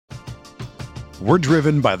We're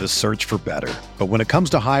driven by the search for better. But when it comes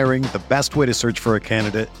to hiring, the best way to search for a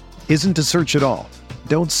candidate isn't to search at all.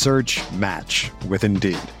 Don't search, match with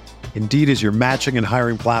Indeed. Indeed is your matching and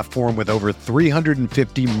hiring platform with over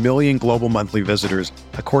 350 million global monthly visitors,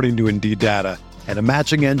 according to Indeed data, and a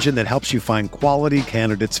matching engine that helps you find quality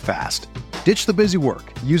candidates fast. Ditch the busy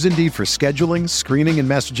work. Use Indeed for scheduling, screening, and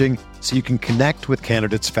messaging so you can connect with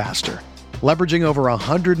candidates faster. Leveraging over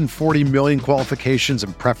 140 million qualifications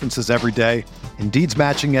and preferences every day, Indeed's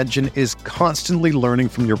matching engine is constantly learning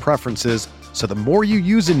from your preferences, so the more you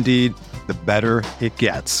use Indeed, the better it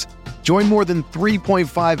gets. Join more than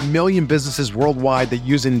 3.5 million businesses worldwide that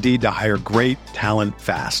use Indeed to hire great talent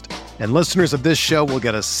fast. And listeners of this show will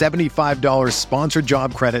get a $75 sponsored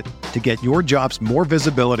job credit to get your jobs more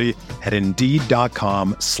visibility at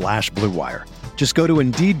Indeed.com/Blue Wire. Just go to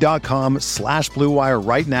Indeed.com/Blue Wire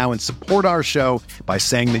right now and support our show by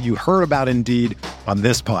saying that you heard about Indeed on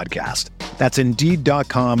this podcast. That's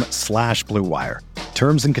Indeed.com/Blue Wire.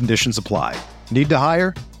 Terms and conditions apply. Need to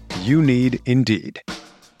hire? You need Indeed.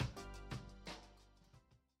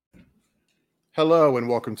 Hello and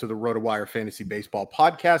welcome to the RotoWire Fantasy Baseball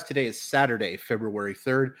Podcast. Today is Saturday, February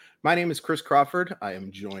 3rd. My name is Chris Crawford. I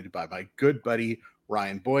am joined by my good buddy,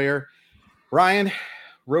 Ryan Boyer. Ryan,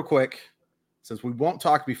 real quick, since we won't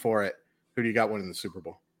talk before it, who do you got winning the Super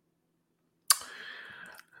Bowl?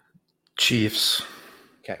 Chiefs.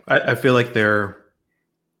 Okay. I feel like they're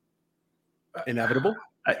inevitable.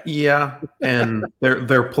 Yeah, and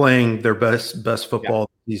they're playing their best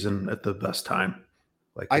football season at the best time.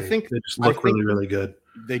 Like I think they just look really good.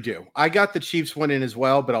 They do. I got the Chiefs winning as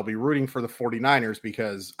well, but I'll be rooting for the 49ers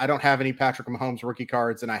because I don't have any Patrick Mahomes rookie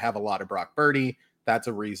cards and I have a lot of Brock Purdy. That's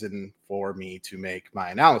a reason for me to make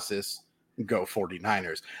my analysis go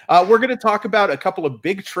 49ers. We're going to talk about a couple of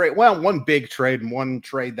big trade. Well, one big trade and one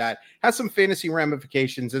trade that has some fantasy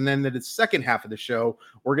ramifications. And then the second half of the show,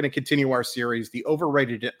 we're going to continue our series, the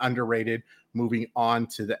overrated and underrated, moving on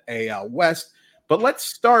to the AL West. But let's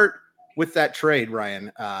start with that trade,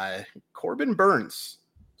 Ryan. Corbin Burnes,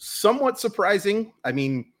 somewhat surprising. I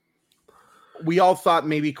mean, we all thought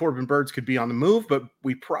maybe Corbin Burnes could be on the move, but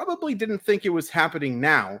we probably didn't think it was happening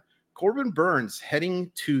now. Corbin Burnes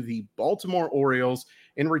heading to the Baltimore Orioles.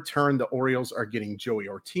 In return, the Orioles are getting Joey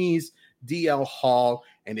Ortiz, DL Hall,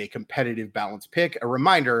 and a competitive balance pick. A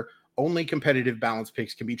reminder, only competitive balance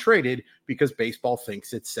picks can be traded because baseball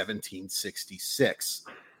thinks it's 1766.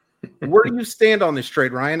 Where do you stand on this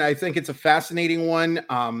trade, Ryan? I think it's a fascinating one.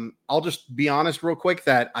 I'll just be honest real quick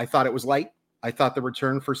that I thought it was light. I thought the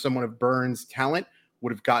return for someone of Burnes' talent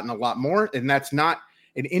would have gotten a lot more, and that's not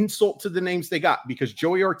an insult to the names they got because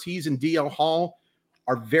Joey Ortiz and DL Hall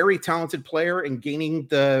are very talented player and gaining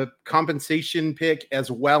the compensation pick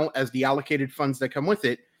as well as the allocated funds that come with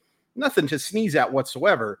it. Nothing to sneeze at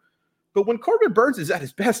whatsoever. But when Corbin Burnes is at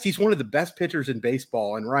his best, he's one of the best pitchers in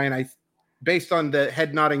baseball. And Ryan, based on the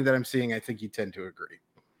head nodding that I'm seeing, I think you tend to agree.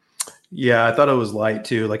 Yeah, I thought it was light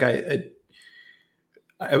too. Like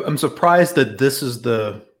I'm surprised that this is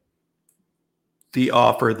the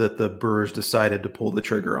offer that the Brewers decided to pull the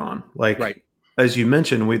trigger on. Like, right. As you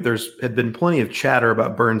mentioned, there's had been plenty of chatter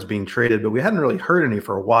about Burnes being traded, but we hadn't really heard any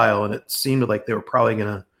for a while, and it seemed like they were probably going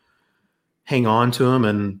to hang on to him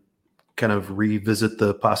and kind of revisit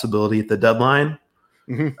the possibility at the deadline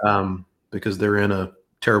because they're in a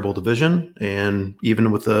terrible division, and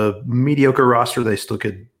even with a mediocre roster, they still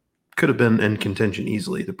could have been in contention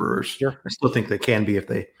easily. The Brewers, sure. I still think they can be if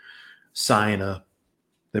they sign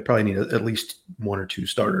they probably need at least one or two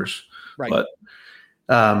starters. Right. But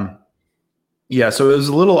yeah, so it was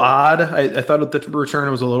a little odd. I thought the return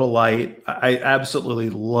was a little light. I absolutely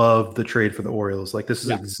love the trade for the Orioles. Like, this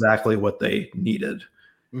is exactly what they needed.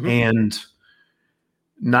 Mm-hmm. And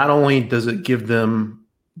not only does it give them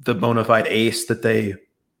the bona fide ace that they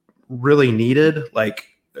really needed, like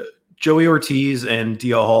Joey Ortiz and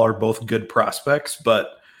DL Hall are both good prospects,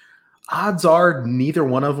 but odds are neither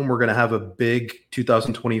one of them were going to have a big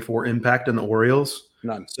 2024 impact on the Orioles.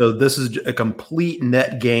 None. So this is a complete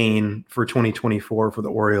net gain for 2024 for the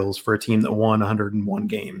Orioles for a team that won 101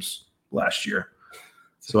 games last year.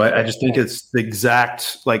 So I just think it's the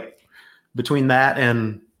exact, like, between that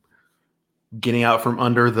and getting out from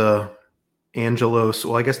under the Angelos.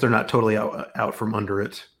 Well, I guess they're not totally out from under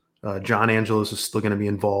it. John Angelos is still going to be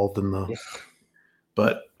involved in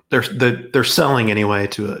but they're selling anyway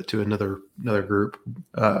to another group.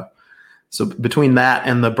 So between that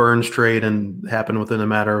and the Burnes trade and happened within a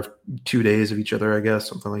matter of 2 days of each other, I guess,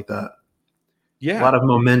 something like that. Yeah. A lot of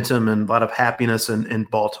momentum and a lot of happiness in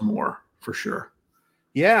Baltimore for sure.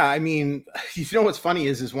 Yeah. I mean, you know, what's funny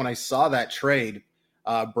is when I saw that trade,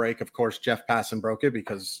 break. Of course, Jeff Passan broke it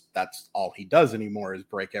because that's all he does anymore is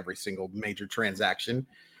break every single major transaction.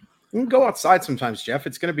 You can go outside sometimes, Jeff.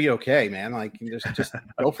 It's going to be okay, man. Like just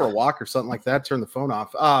go for a walk or something like that. Turn the phone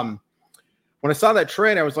off. When I saw that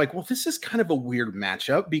trade, I was like, well, this is kind of a weird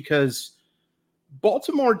matchup because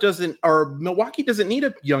Milwaukee doesn't need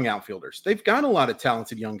a young outfielders. They've got a lot of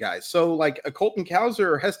talented young guys. So like a Colton Cowser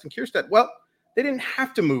or Heston Kjerstad, well, they didn't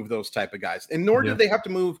have to move those type of guys. And nor did they have to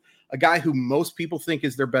move a guy who most people think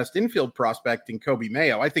is their best infield prospect in Kobe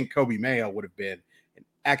Mayo. I think Kobe Mayo would have been an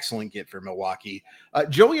excellent get for Milwaukee.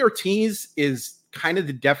 Joey Ortiz is kind of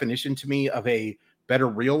the definition to me of a better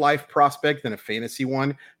real life prospect than a fantasy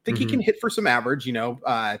one. I think he can hit for some average,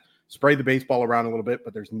 spray the baseball around a little bit,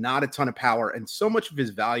 but there's not a ton of power. And so much of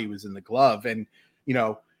his value is in the glove. And,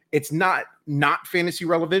 it's not fantasy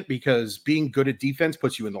relevant because being good at defense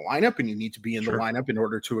puts you in the lineup and you need to be in the lineup in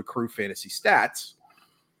order to accrue fantasy stats.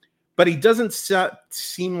 But he doesn't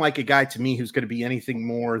seem like a guy to me who's going to be anything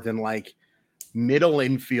more than like middle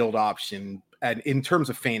infield option in terms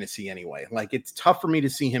of fantasy anyway. Like it's tough for me to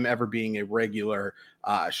see him ever being a regular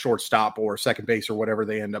shortstop or second base or whatever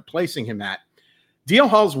they end up placing him at. DL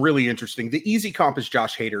Hall's really interesting. The easy comp is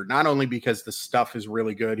Josh Hader, not only because the stuff is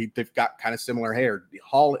really good. They've got kind of similar hair.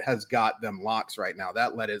 Hall has got them locks right now.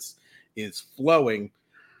 That lettuce is flowing.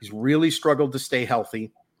 He's really struggled to stay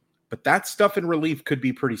healthy, but that stuff in relief could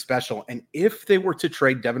be pretty special. And if they were to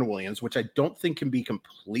trade Devin Williams, which I don't think can be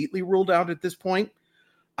completely ruled out at this point,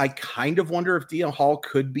 I kind of wonder if DL Hall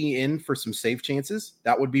could be in for some save chances.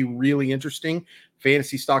 That would be really interesting.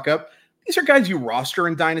 Fantasy stock up. These are guys you roster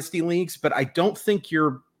in dynasty leagues, but I don't think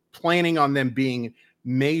you're planning on them being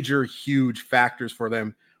major, huge factors for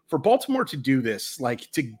them. For Baltimore to do this,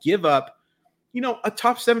 like to give up, a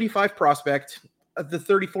top 75 prospect, the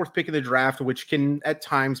 34th pick of the draft, which can at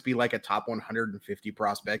times be like a top 150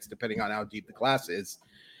 prospects, depending on how deep the class is,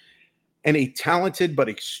 and a talented but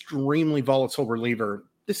extremely volatile reliever.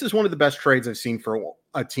 This is one of the best trades I've seen for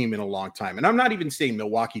a team in a long time. And I'm not even saying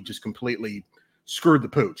Milwaukee just completely screwed the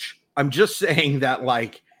pooch. I'm just saying that,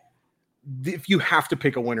 like, if you have to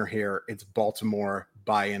pick a winner here, it's Baltimore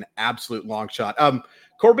by an absolute long shot.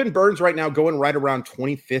 Corbin Burns right now going right around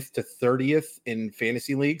 25th to 30th in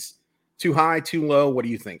fantasy leagues. Too high, too low? What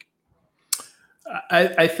do you think?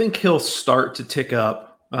 I think he'll start to tick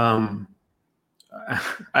up. I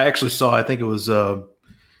actually saw, I think it was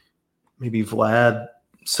maybe Vlad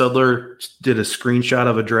Sudler did a screenshot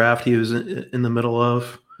of a draft he was in the middle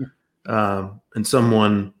of. And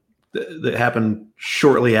someone that happened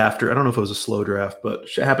shortly after, I don't know if it was a slow draft, but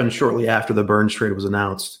it happened shortly after the Burns trade was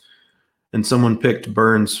announced. And someone picked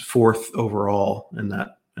Burns 4th overall in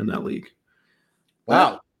that league.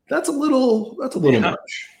 Wow. That's a little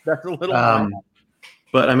much. That's a little much.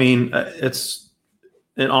 But I mean, it's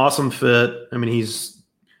an awesome fit. I mean,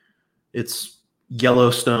 it's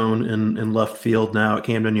Yellowstone in left field now at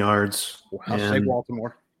Camden Yards. I'll say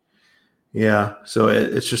Baltimore. Yeah, so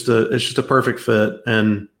it's just a perfect fit.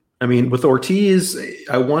 And I mean, with Ortiz,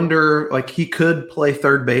 I wonder, like, he could play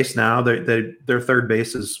third base now. Their third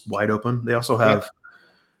base is wide open. They also have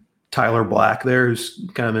Tyler Black there, who's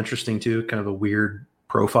kind of interesting too, kind of a weird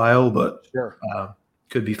profile, but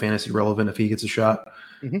could be fantasy relevant if he gets a shot.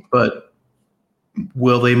 Mm-hmm. But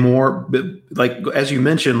will they more, like, as you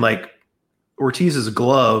mentioned, like, Ortiz's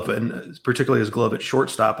glove, and particularly his glove at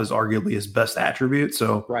shortstop, is arguably his best attribute.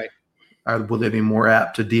 So will they be more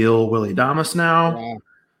apt to deal Willie Adames now? Yeah.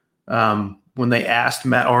 When they asked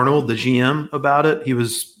Matt Arnold, the GM, about it, he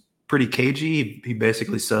was pretty cagey. He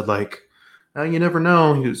basically said, like, you never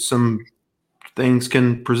know. Some things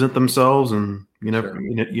can present themselves, and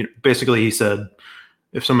basically he said,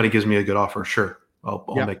 if somebody gives me a good offer, sure, I'll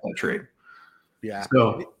make that trade. Yeah.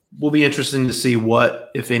 So will be interesting to see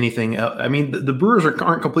what, if anything. I mean, the Brewers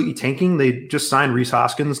aren't completely tanking. They just signed Rhys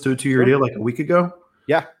Hoskins to a 2-year deal like a week ago.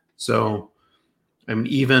 Yeah. So, I mean,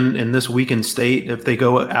 even in this weakened state, if they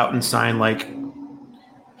go out and sign like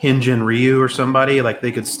Hyun-Jin Ryu or somebody, like,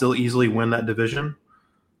 they could still easily win that division.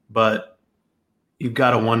 But you've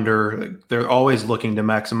got to wonder, like, they're always looking to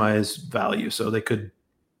maximize value, so they could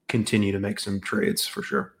continue to make some trades for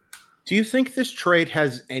sure. Do you think this trade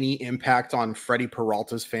has any impact on Freddie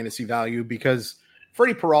Peralta's fantasy value? Because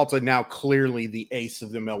Freddie Peralta now clearly the ace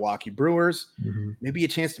of the Milwaukee Brewers. Mm-hmm. Maybe a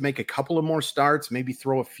chance to make a couple of more starts, maybe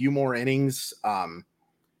throw a few more innings.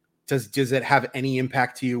 Does it have any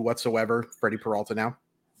impact to you whatsoever, Freddie Peralta now?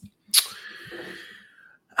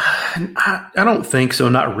 I don't think so.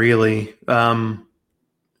 Not really.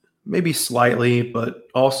 Maybe slightly, but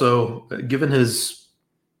also given his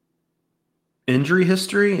injury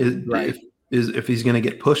history, if he's going to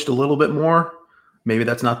get pushed a little bit more, maybe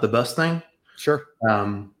that's not the best thing. Sure.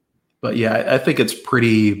 But yeah, I think it's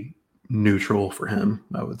pretty neutral for him,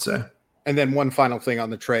 I would say. And then one final thing on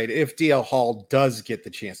the trade. If DL Hall does get the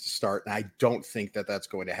chance to start, and I don't think that that's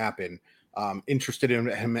going to happen, interested in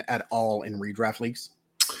him at all in redraft leagues?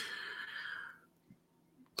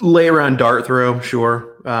 Lay around dart throw,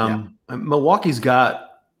 sure. Milwaukee's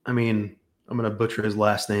got, I mean, I'm going to butcher his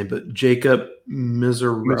last name, but Jacob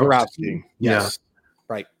Mizorowski. Yes.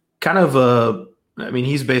 Right. Kind of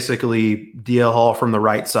he's basically DL Hall from the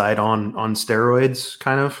right side on steroids,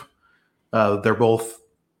 kind of. They're both,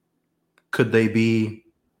 could they be,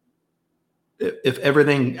 if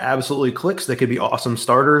everything absolutely clicks, they could be awesome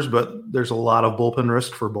starters, but there's a lot of bullpen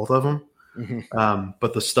risk for both of them. Mm-hmm.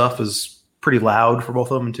 But the stuff is pretty loud for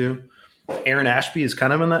both of them too. Aaron Ashby is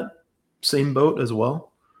kind of in that same boat as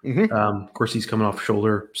well. Mm-hmm. Of course, he's coming off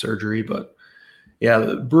shoulder surgery, but yeah,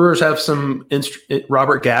 the Brewers have some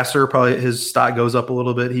Robert Gasser, probably his stock goes up a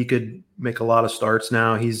little bit. He could make a lot of starts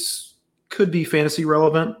now. Could be fantasy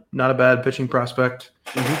relevant, not a bad pitching prospect.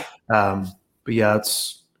 Mm-hmm. But yeah,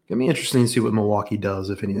 it's going to be interesting to see what Milwaukee does,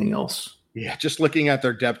 if anything else. Yeah, just looking at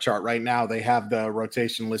their depth chart right now, they have the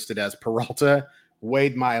rotation listed as Peralta,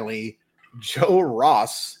 Wade Miley, Joe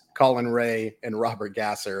Ross, Colin Ray, and Robert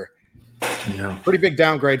Gasser. Yeah. Pretty big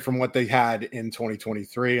downgrade from what they had in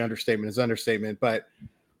 2023. Understatement is understatement, but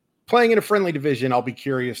playing in a friendly division, I'll be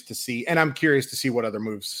curious to see, and I'm curious to see what other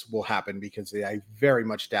moves will happen because I very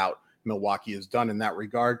much doubt Milwaukee is done in that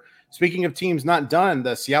regard. Speaking of teams not done,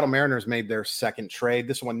 the Seattle Mariners made their second trade.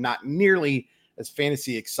 This one not nearly as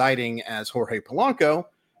fantasy exciting as Jorge Polanco,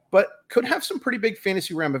 but could have some pretty big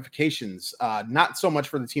fantasy ramifications. Not so much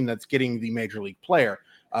for the team that's getting the major league player.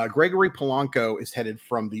 Gregory Polanco is headed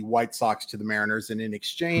from the White Sox to the Mariners, and in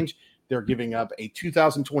exchange, they're giving up a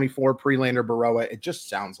 2024 Prelander Baroa. It just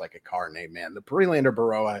sounds like a car name, man. The Prelander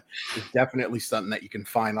Baroa is definitely something that you can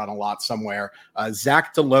find on a lot somewhere.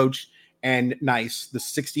 Zach DeLoach and Nice, the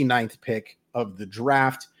 69th pick of the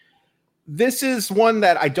draft. This is one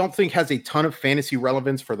that I don't think has a ton of fantasy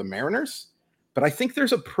relevance for the Mariners, but I think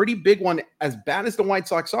there's a pretty big one. As bad as the White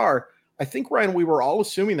Sox are, I think, Ryan, we were all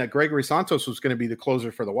assuming that Gregory Santos was going to be the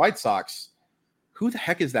closer for the White Sox. Who the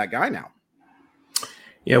heck is that guy now?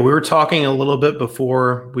 Yeah, we were talking a little bit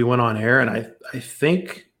before we went on air, and I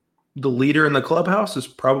think the leader in the clubhouse is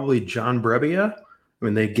probably John Brebbia. I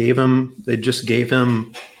mean, they just gave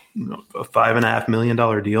him a $5.5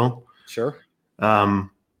 million deal. Sure.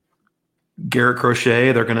 Garrett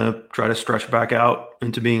Crochet, they're going to try to stretch back out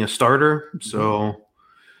into being a starter. So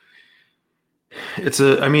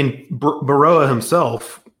Baroa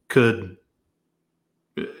himself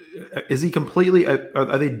is he completely,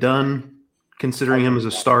 are they done considering him as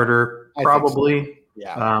a starter? Probably. So.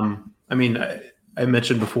 Yeah. I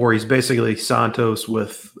mentioned before, he's basically Santos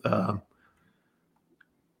with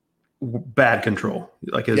bad control.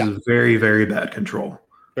 Like, it's very, very bad control.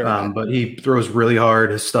 But he throws really hard.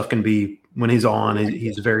 His stuff can be, when he's on,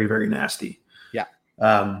 he's very, very nasty. Yeah.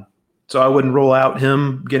 So I wouldn't rule out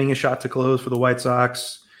him getting a shot to close for the White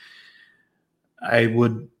Sox. I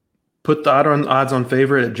would put the odds on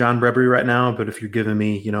favorite at John Brebbia right now, but if you're giving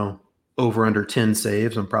me, over under 10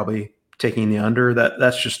 saves, I'm probably taking the under.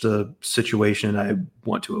 That's just a situation I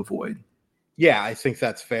want to avoid. Yeah, I think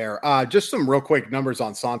that's fair. Just some real quick numbers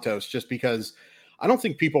on Santos, just because I don't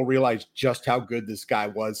think people realize just how good this guy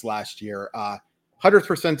was last year. 100th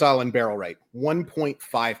percentile in barrel rate,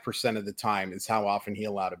 1.5% of the time is how often he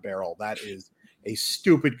allowed a barrel. That is a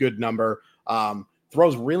stupid good number.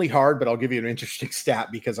 Throws really hard, but I'll give you an interesting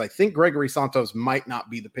stat because I think Gregory Santos might not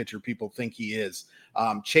be the pitcher people think he is.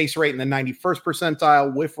 Chase rate in the 91st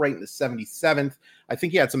percentile, whiff rate in the 77th. I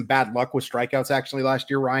think he had some bad luck with strikeouts actually last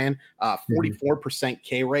year, Ryan. 44%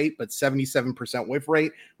 K rate, but 77% whiff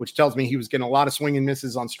rate, which tells me he was getting a lot of swing and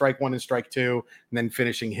misses on strike one and strike two, and then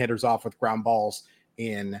finishing hitters off with ground balls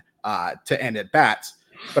in to end at bats.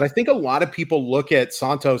 But I think a lot of people look at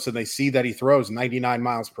Santos and they see that he throws 99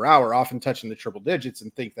 miles per hour, often touching the triple digits,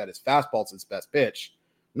 and think that his fastball is his best pitch.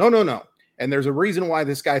 No. And there's a reason why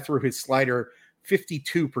this guy threw his slider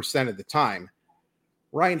 52% of the time.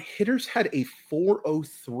 Ryan, hitters had a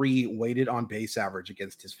 403 weighted on base average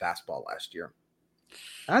against his fastball last year.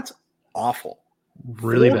 That's awful.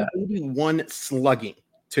 Really bad. 481 slugging,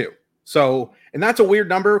 too. So, and that's a weird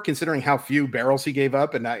number considering how few barrels he gave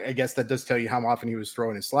up. And I guess that does tell you how often he was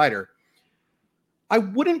throwing his slider. I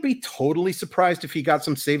wouldn't be totally surprised if he got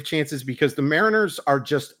some save chances because the Mariners are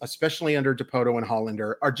just, especially under Dipoto and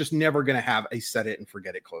Hollander, are just never going to have a set it and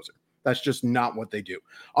forget it closer. That's just not what they do.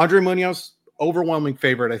 Andre Munoz, overwhelming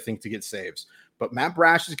favorite, I think, to get saves. But Matt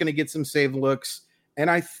Brash is going to get some save looks. And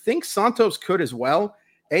I think Santos could as well.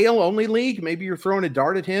 AL only league, maybe you're throwing a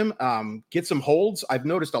dart at him. Get some holds. I've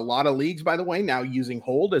noticed a lot of leagues, by the way, now using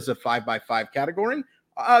hold as a 5x5 category.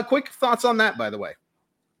 Quick thoughts on that, by the way.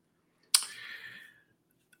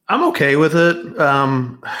 I'm okay with it.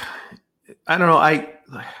 I don't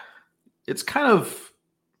know. It's kind of,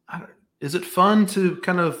 is it fun to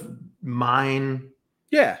kind of mine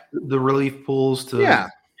the relief pools to,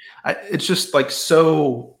 it's just like,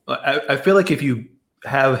 so I feel like if you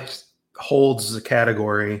have holds as a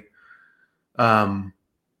category,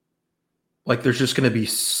 like there's just going to be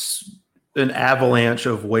an avalanche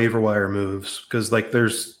of waiver wire moves, because like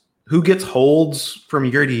there's who gets holds from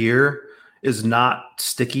year to year is not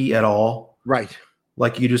sticky at all. Right.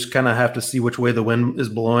 Like you just kind of have to see which way the wind is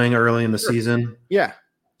blowing early in the season. Yeah.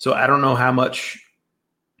 So I don't know how much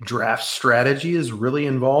draft strategy is really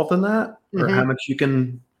involved in that, or how much you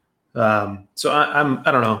can. So I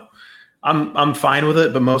don't know. I'm fine with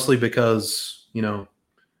it, but mostly because, you know,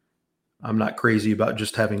 I'm not crazy about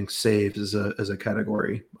just having saved as a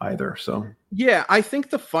category either. So yeah, I think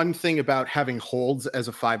the fun thing about having holds as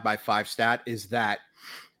a 5x5 stat is that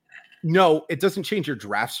no, it doesn't change your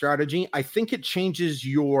draft strategy. I think it changes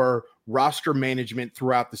your roster management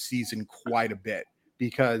throughout the season quite a bit,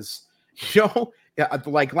 because, you know,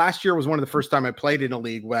 like last year was one of the first time I played in a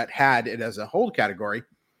league that had it as a hold category.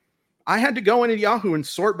 I had to go into Yahoo and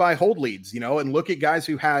sort by hold leads, you know, and look at guys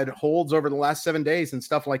who had holds over the last 7 days and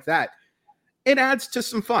stuff like that. It adds to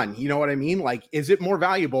some fun. You know what I mean? Like, is it more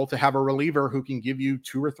valuable to have a reliever who can give you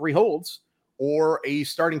 2 or 3 holds, or a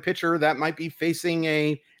starting pitcher that might be facing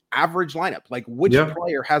a average lineup? Like, which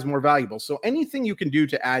player has more valuable? So anything you can do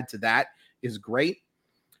to add to that is great.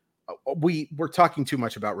 We're talking too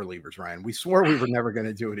much about relievers, Ryan. We swore we were never going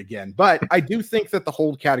to do it again, but I do think that the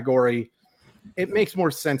hold category, it makes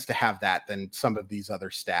more sense to have that than some of these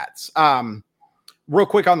other stats. Real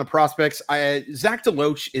quick on the prospects, Zach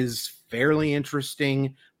DeLoach is fairly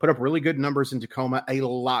interesting. Put up really good numbers in Tacoma, a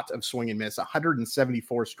lot of swing and miss,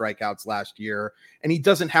 174 strikeouts last year. And he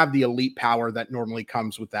doesn't have the elite power that normally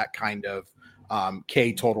comes with that kind of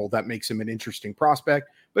K total that makes him an interesting prospect,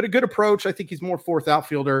 but a good approach. I think he's more fourth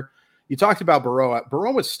outfielder. You talked about Baroa.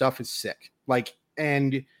 Baroa's stuff is sick. Like,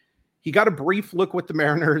 and he got a brief look with the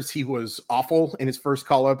Mariners. He was awful in his first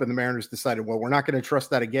call up, and the Mariners decided, well, we're not going to trust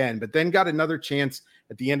that again, but then got another chance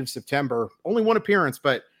at the end of September. Only one appearance,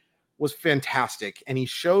 but was fantastic. And he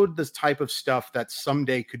showed this type of stuff that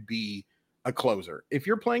someday could be a closer. If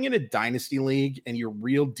you're playing in a dynasty league and you're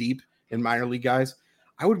real deep in minor league guys,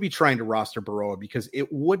 I would be trying to roster Baroa, because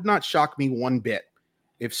it would not shock me one bit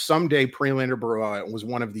if someday Prelander Baroa was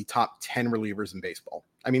one of the top 10 relievers in baseball.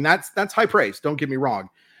 I mean, that's high praise. Don't get me wrong,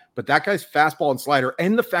 but that guy's fastball and slider,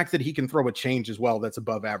 and the fact that he can throw a change as well, that's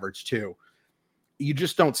above average too. You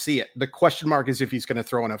just don't see it. The question mark is if he's going to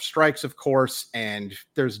throw enough strikes, of course, and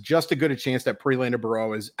there's just as good a chance that Prelander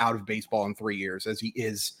Baroa is out of baseball in 3 years as he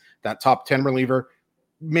is that top 10 reliever,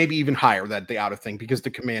 maybe even higher, that the out of thing, because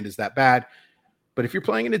the command is that bad. But if you're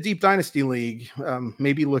playing in a deep dynasty league,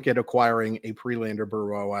 maybe look at acquiring a Prelander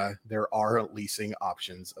Baroa. There are leasing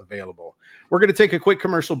options available. We're going to take a quick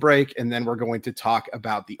commercial break, and then we're going to talk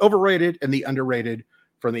about the overrated and the underrated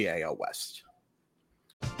from the AL West.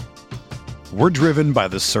 We're driven by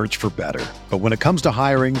the search for better. But when it comes to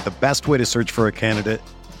hiring, the best way to search for a candidate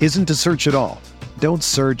isn't to search at all. Don't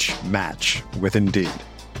search, match with Indeed.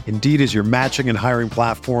 Indeed is your matching and hiring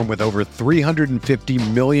platform with over 350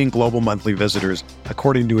 million global monthly visitors,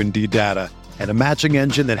 according to Indeed data, and a matching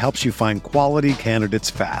engine that helps you find quality candidates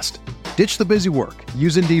fast. Ditch the busy work.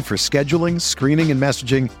 Use Indeed for scheduling, screening, and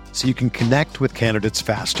messaging so you can connect with candidates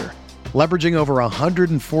faster. Leveraging over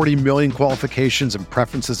 140 million qualifications and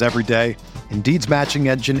preferences every day, Indeed's matching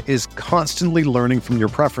engine is constantly learning from your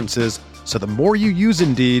preferences, so the more you use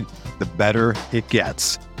Indeed, the better it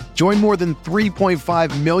gets. Join more than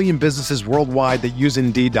 3.5 million businesses worldwide that use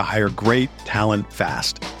Indeed to hire great talent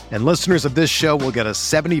fast. And listeners of this show will get a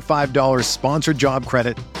 $75 sponsored job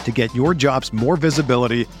credit to get your jobs more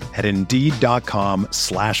visibility at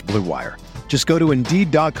Indeed.com/Blue Wire. Just go to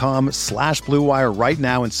Indeed.com/Blue Wire right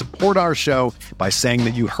now and support our show by saying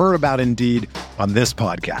that you heard about Indeed on this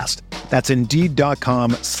podcast. That's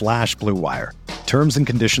Indeed.com/Blue Wire. Terms and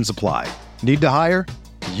conditions apply. Need to hire?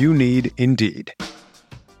 You need Indeed.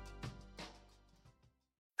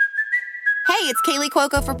 Hey, it's Kaylee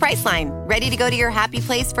Cuoco for Priceline. Ready to go to your happy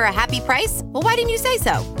place for a happy price? Well, why didn't you say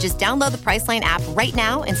so? Just download the Priceline app right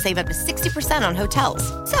now and save up to 60% on hotels.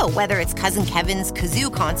 So whether it's Cousin Kevin's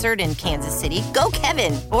Kazoo Concert in Kansas City, go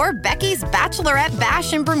Kevin, or Becky's Bachelorette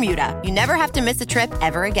Bash in Bermuda, you never have to miss a trip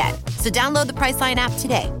ever again. So download the Priceline app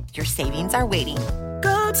today. Your savings are waiting.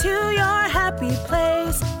 Go to your happy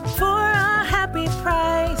place for a happy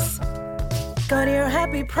price. Go to your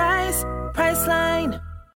happy price, Priceline.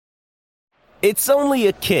 It's only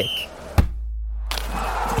a kick,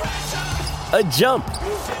 a jump,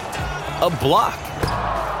 a block.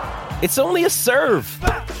 It's only a serve.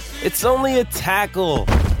 It's only a tackle,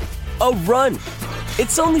 a run.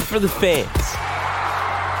 It's only for the fans.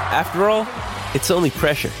 After all, it's only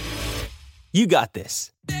pressure. You got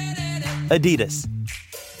this. Adidas.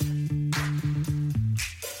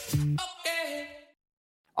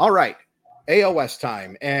 All right, AOS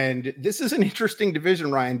time. And this is an interesting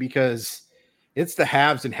division, Ryan, because it's the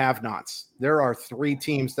haves and have-nots. There are 3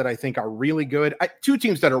 teams that I think are really good. 2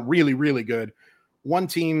 teams that are really, really good. One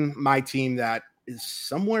team, my team, that is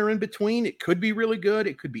somewhere in between. It could be really good.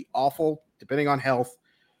 It could be awful, depending on health.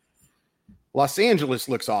 Los Angeles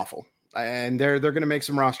looks awful, and they're going to make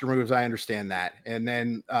some roster moves. I understand that. And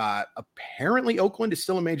then apparently Oakland is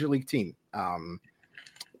still a major league team. I'm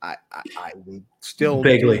still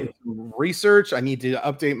doing research. I need to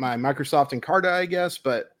update my Microsoft Encarta, I guess,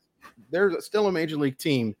 but they're still a major league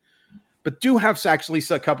team. But do have actually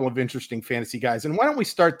a couple of interesting fantasy guys. And why don't we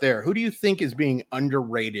start there? Who do you think is being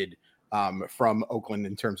underrated from Oakland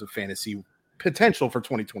in terms of fantasy potential for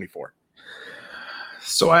 2024?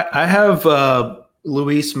 So I have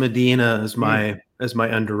Luis Medina as my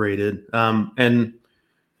underrated. And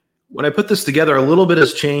when I put this together, a little bit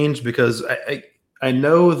has changed because I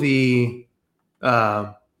know the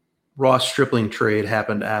Ross Stripling trade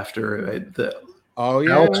happened after the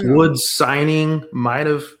Alex Woods signing might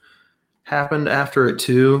have happened after it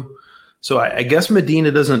too. So I guess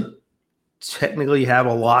Medina doesn't technically have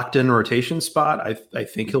a locked-in rotation spot. I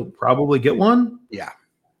think he'll probably get one. Yeah.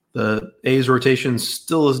 The A's rotation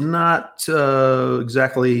still is not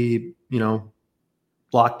exactly,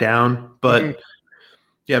 locked down. But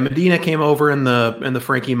yeah, Medina came over in the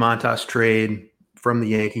Frankie Montas trade from the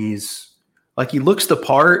Yankees. Like, he looks the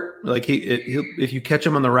part. Like, if you catch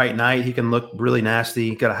him on the right night, he can look really nasty.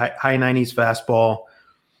 He got a high 90s fastball.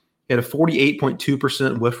 He had a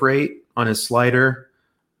 48.2% whiff rate on his slider.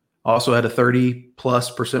 Also had a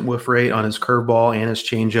 30+% whiff rate on his curveball and his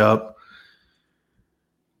changeup.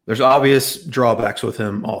 There's obvious drawbacks with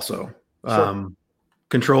him also. Sure.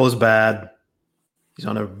 Control is bad. He's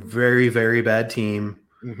on a very, very bad team.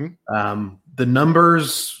 The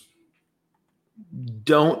numbers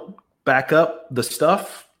don't back up the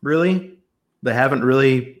stuff, really. They haven't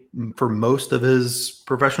really for most of his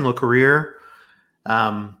professional career.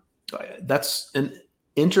 That's an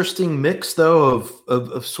interesting mix, though,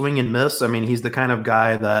 of swing and miss. I mean, he's the kind of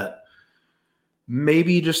guy that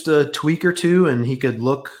maybe just a tweak or two, and he could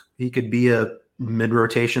be a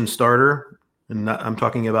mid-rotation starter. And I'm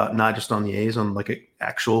talking about not just on the A's, on like an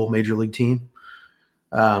actual major league team.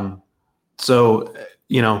 So,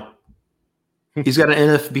 he's got an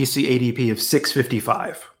NFBC ADP of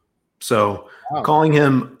 655. So calling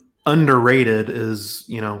him underrated is,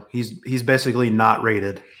 he's basically not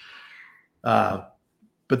rated. But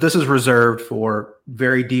this is reserved for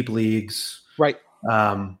very deep leagues. Right.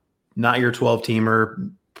 Not your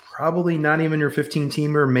 12-teamer, probably not even your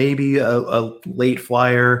 15-teamer, maybe a late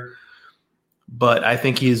flyer. But I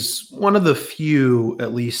think he's one of the few,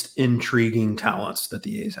 at least, intriguing talents that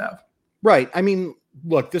the A's have. Right. I mean,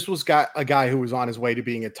 look, this was a guy who was on his way to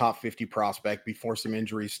being a top 50 prospect before some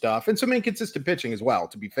injury stuff and some inconsistent pitching as well,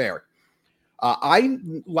 to be fair. I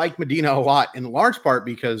like Medina a lot, in large part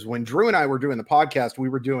because when Drew and I were doing the podcast, we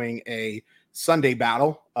were doing a Sunday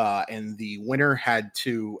battle, and the winner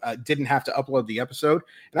didn't have to upload the episode.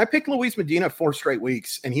 And I picked Luis Medina 4 straight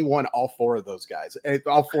weeks, and he won all 4 of those games.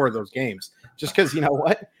 Just because, you know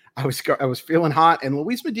what, I was feeling hot, and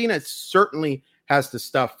Luis Medina certainly has the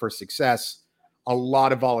stuff for success. A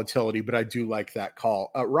lot of volatility, but I do like that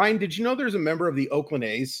call. Ryan, did you know there's a member of the Oakland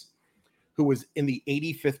A's who was in the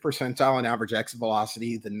 85th percentile in average exit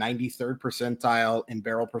velocity, the 93rd percentile in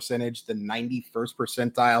barrel percentage, the 91st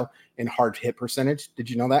percentile in hard hit percentage? Did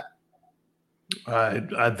you know that?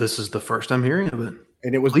 This is the first I'm hearing of it.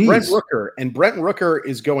 And it was Brent Rooker. And Brent Rooker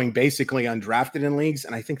is going basically undrafted in leagues,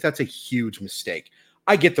 and I think that's a huge mistake.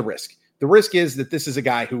 I get the risk. The risk is that this is a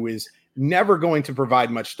guy who is never going to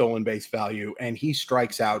provide much stolen base value, and he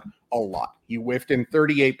strikes out a lot. He whiffed in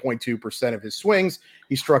 38.2% of his swings.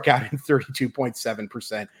 He struck out in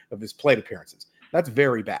 32.7% of his plate appearances. That's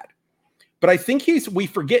very bad. But I think we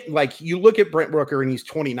forget, like, you look at Brent Rooker and he's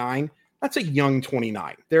 29. That's a young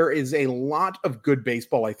 29. There is a lot of good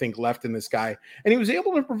baseball, I think, left in this guy. And he was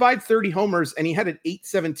able to provide 30 homers, and he had an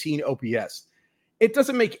 817 OPS. It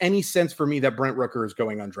doesn't make any sense for me that Brent Rooker is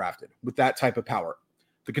going undrafted with that type of power.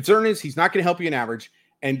 The concern is he's not going to help you in average.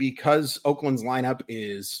 And because Oakland's lineup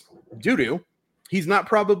is doo-doo, he's not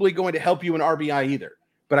probably going to help you in RBI either.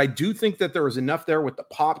 but I do think that there is enough there with the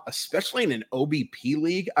pop, especially in an OBP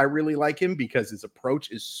league. I really like him because his approach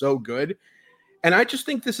is so good. And I just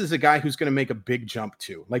think this is a guy who's going to make a big jump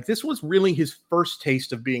too. Like, this was really his first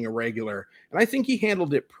taste of being a regular, and I think he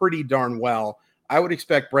handled it pretty darn well. I would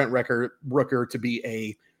expect Brent Rooker to be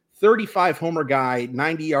a 35 homer guy,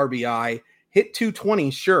 90 RBI, hit 220,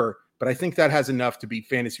 sure, but I think that has enough to be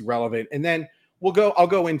fantasy relevant. And then I'll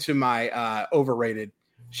go into my overrated.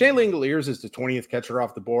 Shea Langoliers is the 20th catcher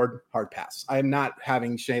off the board. Hard pass. I am not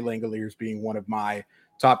having Shea Langoliers being one of my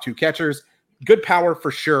top 2 catchers. Good power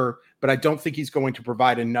for sure, but I don't think he's going to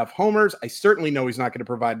provide enough homers. I certainly know he's not going to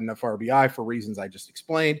provide enough RBI for reasons I just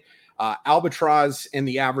explained. Albatross in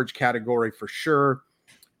the average category for sure.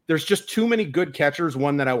 There's just too many good catchers.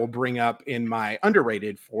 One that I will bring up in my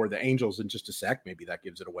underrated for the Angels in just a sec. Maybe that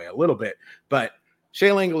gives it away a little bit, but Shea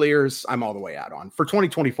Langoliers, I'm all the way out on for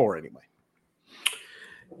 2024 anyway.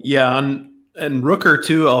 Yeah, and Rooker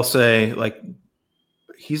too, I'll say, like,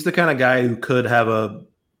 he's the kind of guy who could have a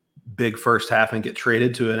big first half and get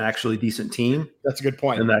traded to an actually decent team. That's a good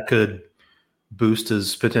point. And that could boost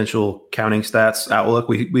his potential counting stats outlook.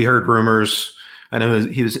 We heard rumors. I know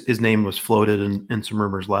his name was floated in some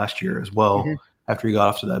rumors last year as well, after he got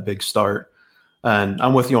off to that big start. And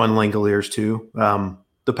I'm with you on Langoliers too.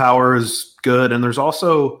 The power is good. And there's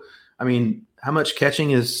also, I mean, how much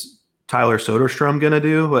catching is Tyler Soderstrom going to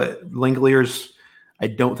do? But Langoliers, I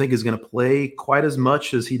don't think is going to play quite as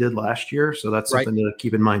much as he did last year. So that's something to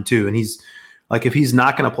keep in mind too. And he's like, if he's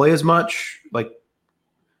not going to play as much, like,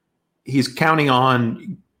 he's counting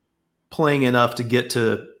on playing enough to get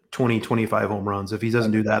to 20, 25 home runs. If he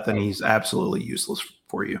doesn't do that, then he's absolutely useless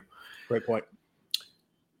for you. Great point.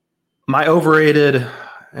 My overrated,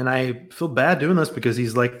 and I feel bad doing this because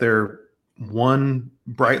he's like their one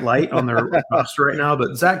bright light on their roster right now,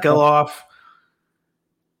 but Zach Geloff,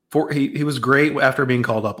 he was great after being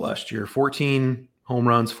called up last year. 14 home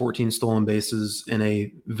runs, 14 stolen bases in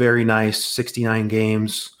a very nice 69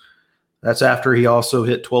 games. That's after he also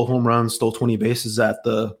hit 12 home runs, stole 20 bases at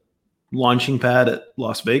the launching pad at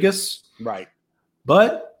Las Vegas. Right.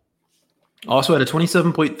 But also had a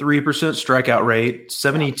 27.3% strikeout rate,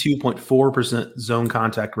 72.4% zone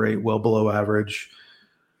contact rate, well below average,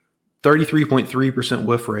 33.3%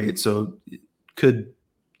 whiff rate. So it could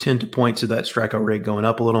tend to point to that strikeout rate going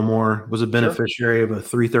up a little more. Was a beneficiary of a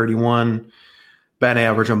 331 batting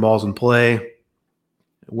average on balls in play.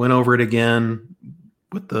 Went over it again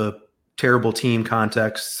with the terrible team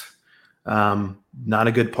context. Not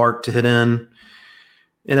a good park to hit in.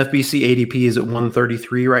 NFBC ADP is at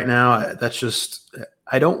 133 right now. That's just,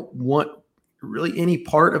 I don't want really any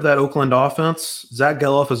part of that Oakland offense. Zach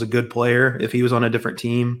Geloff is a good player. If he was on a different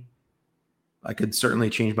team, I could certainly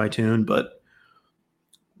change my tune, but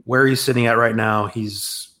where he's sitting at right now,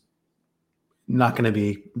 he's not going to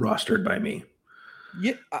be rostered by me.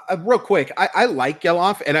 Yeah, real quick, I like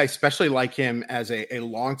Geloff, and I especially like him as a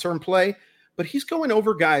long-term play, but he's going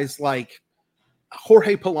over guys like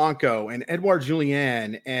Jorge Polanco and Edouard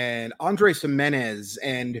Julien and Andres Jimenez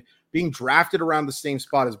and being drafted around the same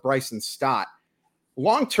spot as Bryson Stott.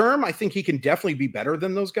 Long-term, I think he can definitely be better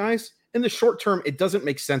than those guys. In the short term, it doesn't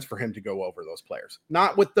make sense for him to go over those players.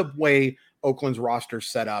 Not with the way Oakland's roster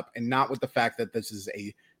set up and not with the fact that this is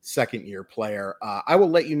a second-year player. I will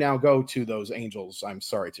let you now go to those Angels. I'm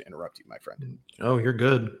sorry to interrupt you, my friend. Oh, you're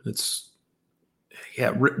good.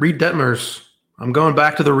 Reed Detmers. I'm going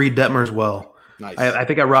back to the Reed Detmers well. Nice. I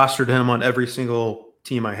think I rostered him on every single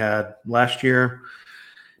team I had last year.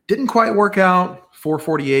 Didn't quite work out.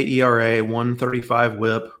 4.48 ERA, 1.35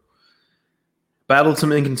 WHIP. Battled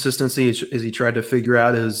some inconsistency as he tried to figure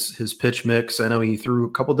out his pitch mix. I know he threw a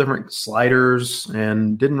couple different sliders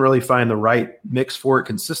and didn't really find the right mix for it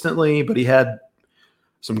consistently, but he had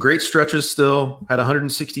some great stretches still. Had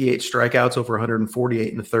 168 strikeouts, over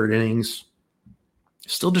 148 in the third innings.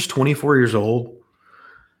 Still just 24 years old.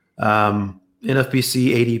 NFBC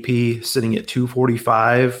ADP sitting at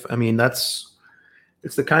 245. I mean, that's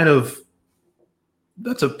a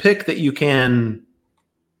pick that you can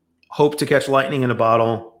hope to catch lightning in a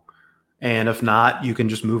bottle, and if not, you can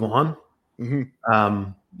just move on in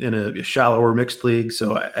a shallower mixed league.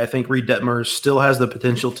 So I think Reed Detmers still has the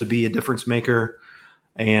potential to be a difference maker,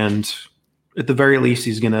 and at the very least,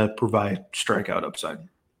 he's going to provide strikeout upside.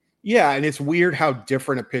 Yeah, and it's weird how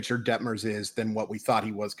different a pitcher Detmers is than what we thought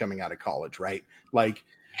he was coming out of college, right? Like,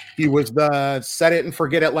 he was the set it and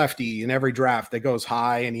forget it lefty in every draft that goes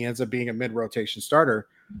high, and he ends up being a mid-rotation starter.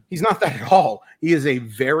 He's not that at all. He is a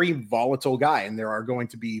very volatile guy, and there are going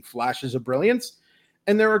to be flashes of brilliance,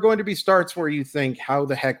 and there are going to be starts where you think, how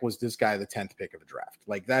the heck was this guy the 10th pick of the draft?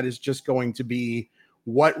 Like, that is just going to be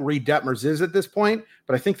what Reed Detmers is at this point,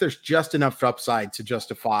 but I think there's just enough upside to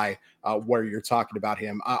justify where you're talking about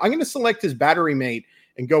him. I'm going to select his battery mate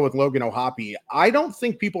and go with Logan O'Hoppe. I don't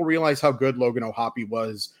think people realize how good Logan O'Hoppe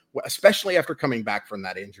was, especially after coming back from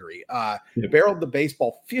that injury. Barreled the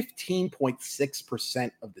baseball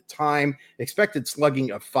 15.6% of the time, expected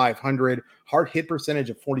slugging of 500, hard hit percentage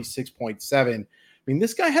of 46.7. I mean,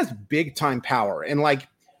 this guy has big time power. And like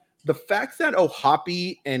the fact that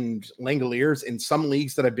O'Hoppe and Langoliers in some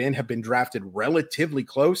leagues that I've been have been drafted relatively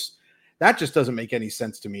close, that just doesn't make any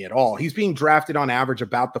sense to me at all. He's being drafted on average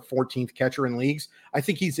about the 14th catcher in leagues. I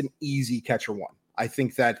think he's an easy catcher one. I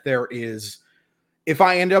think that there is, if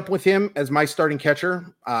I end up with him as my starting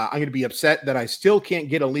catcher, I'm going to be upset that I still can't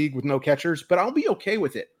get a league with no catchers, but I'll be okay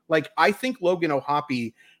with it. Like, I think Logan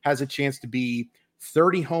O'Hoppe has a chance to be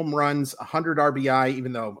 30 home runs, 100 RBI,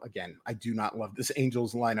 even though, again, I do not love this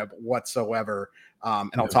Angels lineup whatsoever.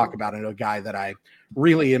 And I'll talk about it, a guy that I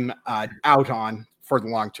really am out on for the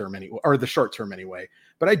long term anyway, or the short term anyway.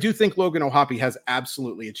 But I do think Logan O'Hoppe has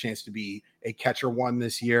absolutely a chance to be a catcher one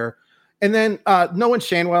this year. And then Noah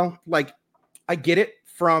Shanwell, like, I get it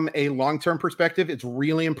from a long-term perspective. It's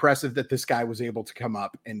really impressive that this guy was able to come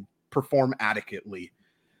up and perform adequately.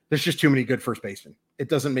 There's just too many good first basemen. It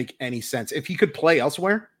doesn't make any sense. If he could play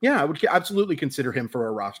elsewhere, yeah, I would absolutely consider him for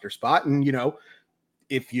a roster spot. And, you know,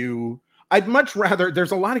 I'd much rather,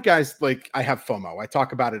 there's a lot of guys, like, I have FOMO. I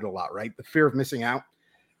talk about it a lot, right? The fear of missing out.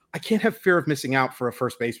 I can't have fear of missing out for a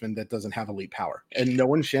first baseman that doesn't have elite power. And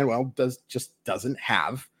Noah Shanwell doesn't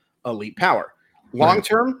have elite power. Long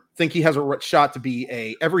term, think he has a shot to be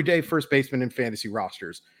a everyday first baseman in fantasy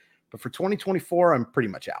rosters. But for 2024, I'm pretty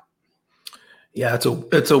much out. Yeah,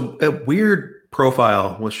 it's a weird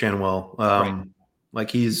profile with Shanwell. Right. Like,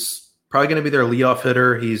 he's probably going to be their leadoff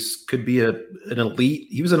hitter. Could be an elite.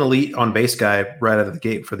 He was an elite on base guy right out of the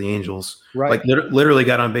gate for the Angels. Right. Like, literally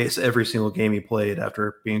got on base every single game he played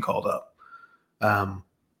after being called up.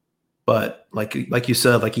 But like you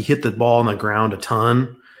said, like, he hit the ball on the ground a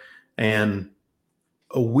ton, and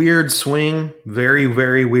a weird swing, very,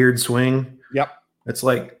 very weird swing. Yep. It's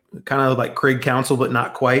like kind of like Craig Counsell, but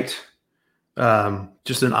not quite.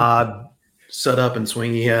 Just an odd setup and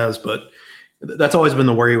swing he has, but that's always been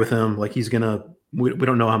the worry with him. Like, we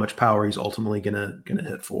don't know how much power he's ultimately gonna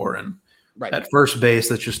hit for. And at first base,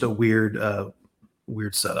 that's just a weird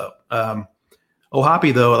setup.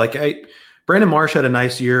 O'Hoppe, though, like, Brandon Marsh had a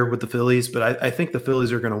nice year with the Phillies, but I think the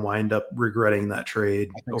Phillies are going to wind up regretting that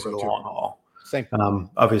trade over the long haul. Same.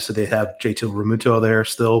 Obviously, they have JT Realmuto there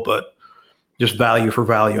still, but just value for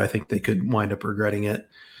value, I think they could wind up regretting it.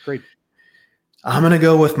 Great. I'm going to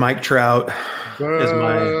go with Mike Trout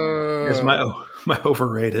as my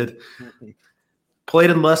overrated. Played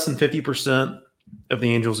in less than 50% of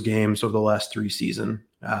the Angels games over the last 3 seasons.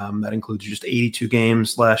 That includes just 82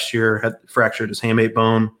 games last year. Had fractured his hamate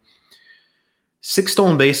bone. 6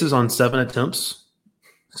 stolen bases on 7 attempts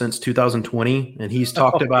since 2020, and he's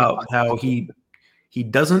talked about how he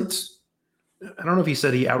doesn't. I don't know if he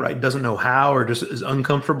said he outright doesn't know how, or just is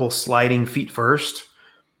uncomfortable sliding feet first.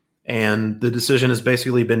 And the decision has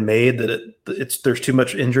basically been made that there's too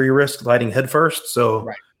much injury risk sliding head first. So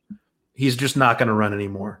he's just not going to run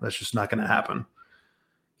anymore. That's just not going to happen.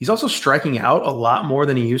 He's also striking out a lot more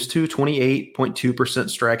than he used to. 28.2%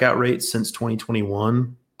 strikeout rate since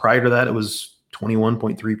 2021. Prior to that, it was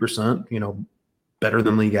 21.3%. Better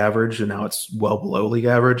than league average, and now it's well below league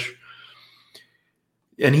average.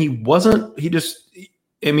 And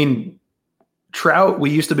Trout, we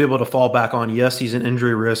used to be able to fall back on. Yes, he's an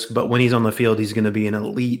injury risk, but when he's on the field, he's going to be an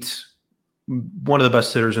elite, one of the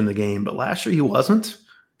best hitters in the game. But last year he wasn't.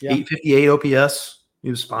 858 OPS, he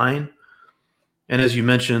was fine. And as you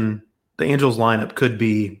mentioned, the Angels lineup could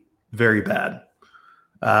be very bad.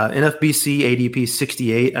 NFBC ADP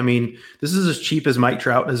 68. I mean, this is as cheap as Mike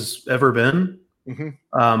Trout has ever been.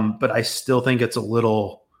 Mm-hmm. But I still think it's a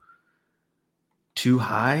little too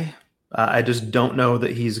high. I just don't know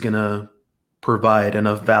that he's going to provide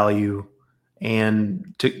enough value,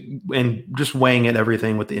 and just weighing at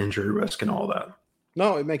everything with the injury risk and all that.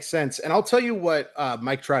 No, it makes sense. And I'll tell you what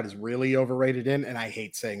Mike Trout is really overrated in, and I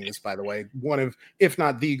hate saying this, by the way, one of, if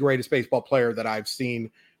not the greatest baseball player that I've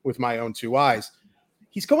seen with my own 2 eyes.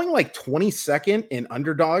 He's going like 22nd in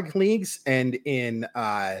underdog leagues and in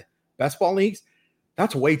best ball leagues.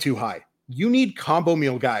 That's way too high. You need combo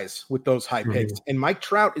meal guys with those high picks. And Mike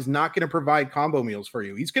Trout is not going to provide combo meals for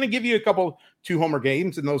you. He's going to give you a couple 2-homer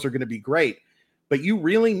games, and those are going to be great. But you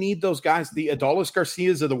really need those guys, the Adolis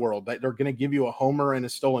Garcias of the world, that are going to give you a homer and a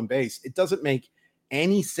stolen base. It doesn't make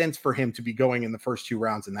any sense for him to be going in the first 2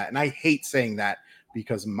 rounds in that. And I hate saying that,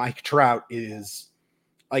 because Mike Trout is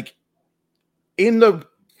like, in the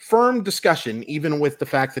firm discussion, even with the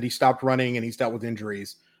fact that he stopped running and he's dealt with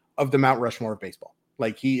injuries, of the Mount Rushmore of baseball.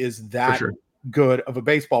 Like, he is that good of a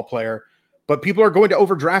baseball player, but people are going to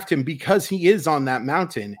overdraft him because he is on that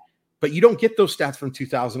mountain. But you don't get those stats from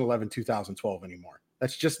 2011, 2012 anymore.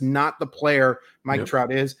 That's just not the player Mike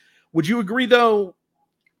Trout is. Would you agree, though,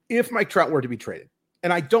 if Mike Trout were to be traded?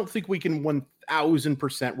 And I don't think we can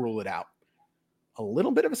 1,000% rule it out. A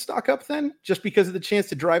little bit of a stock up then, just because of the chance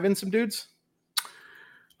to drive in some dudes?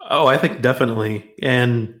 Oh, I think definitely.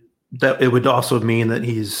 And that it would also mean that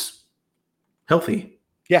he's healthy.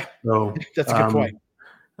 Yeah, so that's a good point.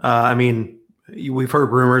 I mean, we've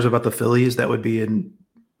heard rumors about the Phillies. That would be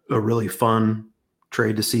a really fun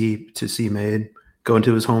trade to see made, going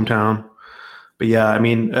to his hometown. But yeah, I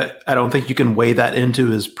mean, I don't think you can weigh that into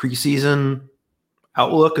his preseason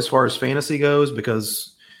outlook as far as fantasy goes,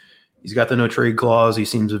 because he's got the no trade clause. He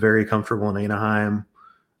seems very comfortable in Anaheim.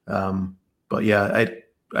 But yeah,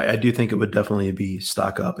 I do think it would definitely be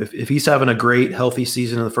stock up. If he's having a great, healthy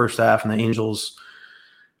season in the first half and the Angels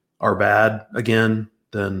are bad again,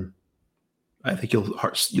 then I think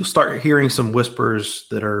you'll start hearing some whispers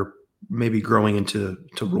that are maybe growing into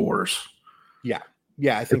roars.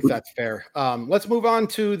 Yeah, I think that's fair. Let's move on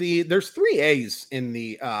to there's 3 A's in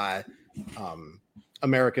the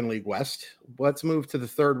American League West. Let's move to the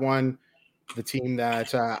third one, the team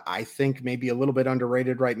that I think may be a little bit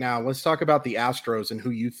underrated right now. Let's talk about the Astros and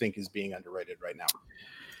who you think is being underrated right now.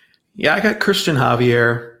 Yeah, I got Christian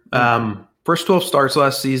Javier. First 12 starts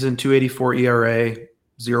last season, 2.84 ERA,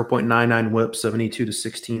 0.99 WHIP, 72 to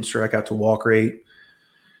 16 strikeout to walk rate,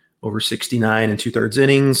 over 69 and 2/3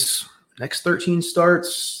 innings. Next 13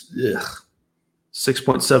 starts,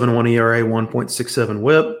 6.71 ERA, 1.67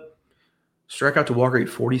 WHIP, strikeout to walk rate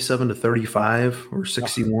 47 to 35, or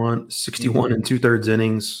 61 and 2/3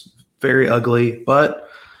 innings. Very ugly, but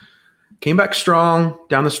came back strong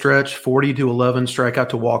down the stretch, 40 to 11 strikeout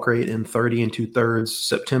to walk rate in 30 and 2/3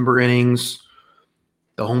 September innings.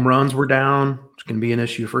 The home runs were down, which can be an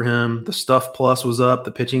issue for him. The stuff plus was up.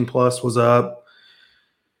 The pitching plus was up.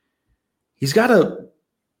 He's got a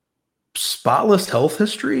spotless health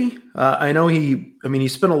history. I know he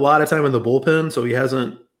spent a lot of time in the bullpen, so he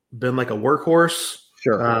hasn't been like a workhorse.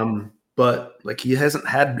 Sure. But like, he hasn't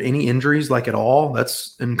had any injuries like at all.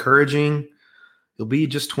 That's encouraging. He'll be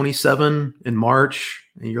just 27 in March,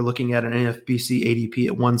 and you're looking at an NFBC ADP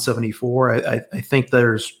at 174. I think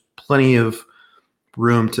there's plenty of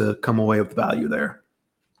room to come away with value there.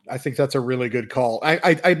 I think that's a really good call.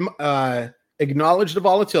 I acknowledge the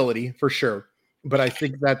volatility for sure, but I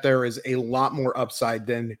think that there is a lot more upside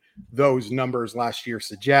than those numbers last year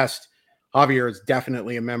suggest. Javier is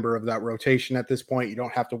definitely a member of that rotation at this point. You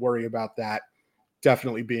don't have to worry about that.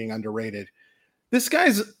 Definitely being underrated. This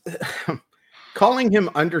guy's calling him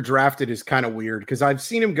underdrafted is kind of weird, because I've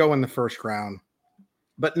seen him go in the first round,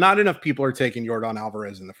 but not enough people are taking Yordan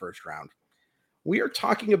Alvarez in the first round. We are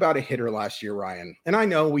talking about a hitter last year, Ryan, and I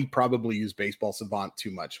know we probably use Baseball Savant too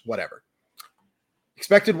much, whatever.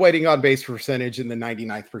 Expected weighting on base percentage in the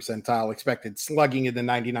 99th percentile, expected slugging in the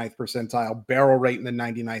 99th percentile, barrel rate in the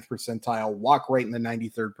 99th percentile, walk rate in the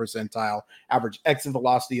 93rd percentile, average exit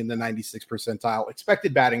velocity in the 96th percentile,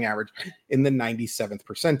 expected batting average in the 97th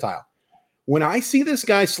percentile. When I see this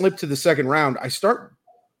guy slip to the second round, I start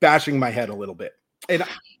bashing my head a little bit. And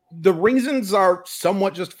the reasons are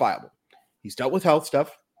somewhat justifiable. He's dealt with health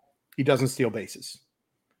stuff. He doesn't steal bases.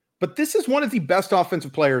 But this is one of the best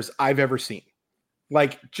offensive players I've ever seen.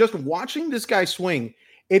 Like, just watching this guy swing,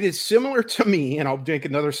 it is similar to me, and I'll make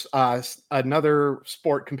another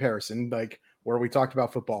sport comparison, like where we talked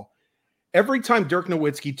about football. Every time Dirk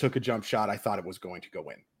Nowitzki took a jump shot, I thought it was going to go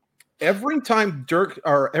in. Every time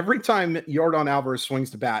Yordan Alvarez swings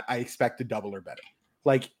the bat, I expect a double or better.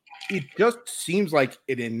 Like, it just seems like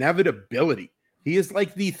an inevitability. He is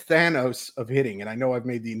like the Thanos of hitting, and I know I've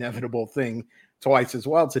made the inevitable thing twice as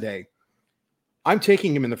well today. I'm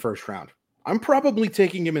taking him in the first round. I'm probably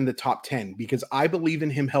taking him in the top 10 because I believe in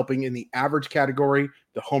him helping in the average category,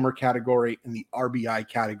 the homer category, and the RBI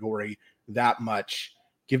category that much.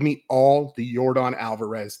 Give me all the Yordan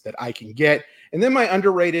Alvarez that I can get. And then my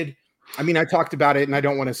underrated, I mean, I talked about it, and I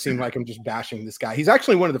don't want to seem like I'm just bashing this guy. He's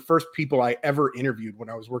actually one of the first people I ever interviewed when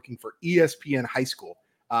I was working for ESPN High School,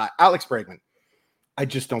 Alex Bregman. I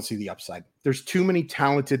just don't see the upside. There's too many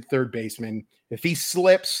talented third basemen. If he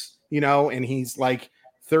slips, and he's like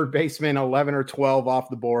third baseman 11 or 12 off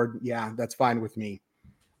the board, yeah, that's fine with me.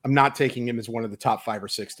 I'm not taking him as one of the top 5 or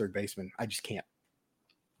 6 third basemen. I just can't.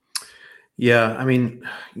 Yeah, I mean,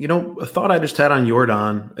 a thought I just had on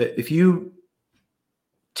Yordan, if you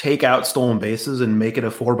take out stolen bases and make it a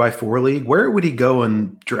 4x4 league, where would he go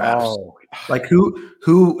in drafts? Oh. Like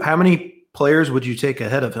how many players would you take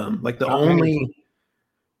ahead of him? Like the only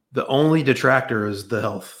detractor is the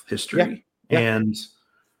health history. Yeah. And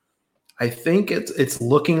I think it's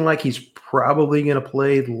looking like he's probably going to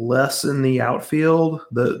play less in the outfield.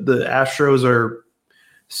 The Astros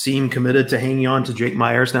seem committed to hanging on to Jake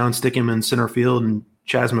Myers now and stick him in center field and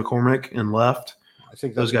Chas McCormick in left. I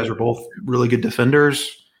think those guys are both really good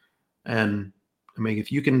defenders. And I mean,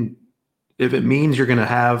 if it means you're going to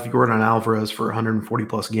have Yordan Alvarez for 140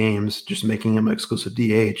 plus games, just making him exclusive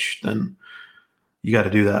DH, then you got to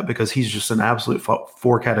do that because he's just an absolute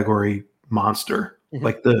 4 category monster. Mm-hmm.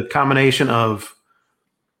 Like the combination of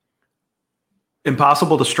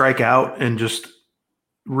impossible to strike out and just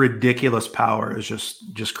ridiculous power is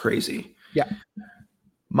just crazy. Yeah.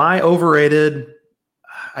 My overrated,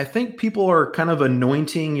 I think people are kind of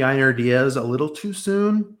anointing Yainer Diaz a little too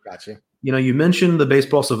soon. Gotcha. You know, you mentioned the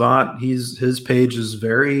Baseball Savant. His page is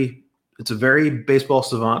it's a very Baseball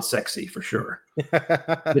Savant sexy for sure.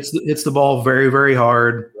 It's the ball very, very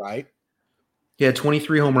hard. Right. He had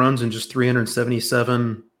 23 home runs and just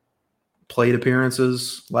 377 plate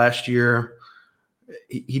appearances last year.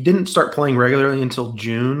 He didn't start playing regularly until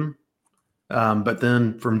June. But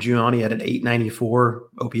then from June on, he had an 894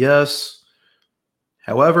 OPS.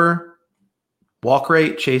 However, walk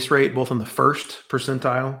rate, chase rate, both in the first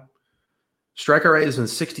percentile. Strikeout rate is in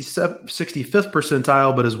 65th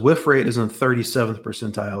percentile, but his whiff rate is in 37th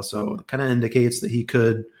percentile. So it kind of indicates that he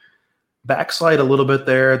could backslide a little bit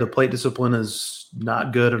there. The plate discipline is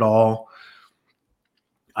not good at all.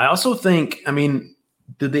 I also think, I mean,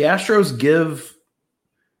 did the Astros give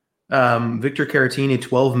Victor Caratini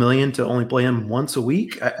 $12 million to only play him once a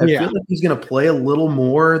week? I feel like he's going to play a little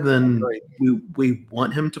more than we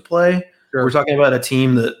want him to play. Sure. We're talking about a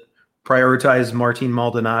team that prioritized Martin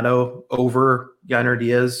Maldonado over Yainer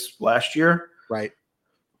Diaz last year, right,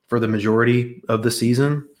 for the majority of the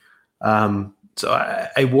season. So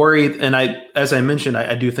I worry, and as I mentioned,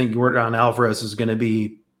 I do think Yordan Alvarez is going to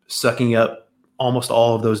be sucking up almost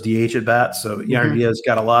all of those DH at bats. So Yainer Diaz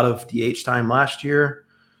got a lot of DH time last year.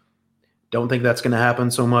 Don't think that's going to happen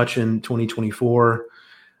so much in 2024.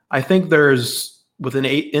 I think there's with an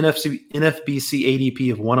NFBC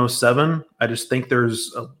ADP of 107, I just think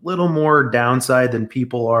there's a little more downside than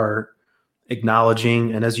people are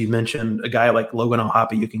acknowledging. And as you mentioned, a guy like Logan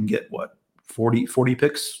O'Hoppe, you can get 40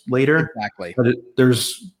 picks later. Exactly. But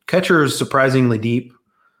there's catchers surprisingly deep.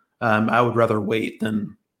 I would rather wait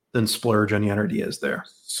than splurge on Yainer Diaz there.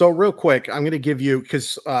 So real quick, I'm going to give you,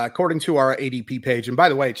 because according to our ADP page, and by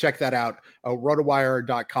the way, check that out,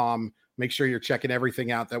 rotowire.com. Make sure you're checking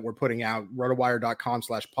everything out that we're putting out,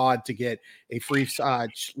 rotowire.com/pod, to get a free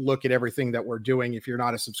look at everything that we're doing. If you're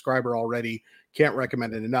not a subscriber already, can't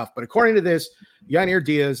recommend it enough. But according to this, Yainer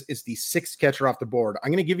Diaz is the 6th catcher off the board.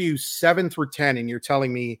 I'm going to give you 7 through 10, and you're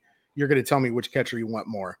going to tell me which catcher you want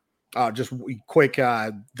more. Just quick,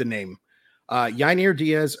 the name. Yainer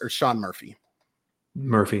Diaz or Sean Murphy?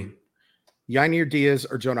 Murphy. Yainer Diaz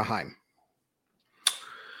or Jonah Heim?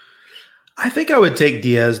 I think I would take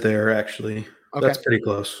Diaz there, actually. Okay. That's pretty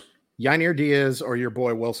close. Yainer Diaz or your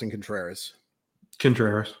boy Wilson Contreras?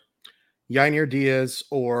 Contreras. Yainer Diaz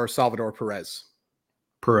or Salvador Perez?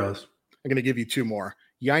 Perez. I'm going to give you 2 more.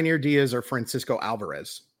 Yainer Diaz or Francisco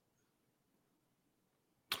Alvarez?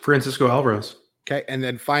 Francisco Alvarez. Okay, and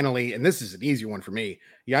then finally, and this is an easy one for me,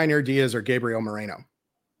 Yainer Diaz or Gabriel Moreno?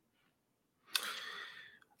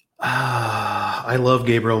 I love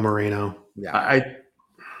Gabriel Moreno. Yeah.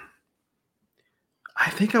 I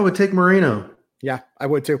think I would take Moreno. Yeah, I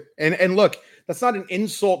would too. And look, that's not an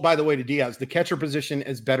insult, by the way, to Diaz. The catcher position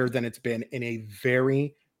is better than it's been in a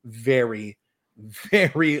very, very,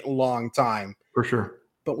 very long time. For sure.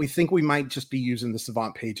 But we think we might just be using the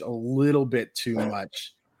Savant page a little bit too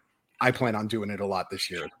much. I plan on doing it a lot this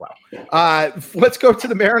year as well. Let's go to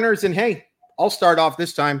the Mariners. And hey, I'll start off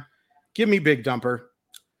this time. Give me Big Dumper.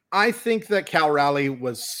 I think that Cal Raleigh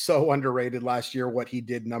was so underrated last year, what he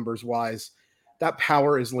did numbers-wise. That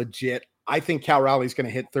power is legit. I think Cal Raleigh's going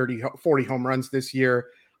to hit 40 home runs this year.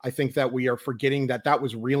 I think that we are forgetting that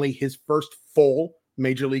was really his first full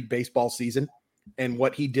Major League Baseball season. And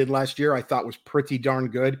what he did last year, I thought was pretty darn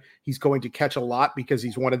good. He's going to catch a lot because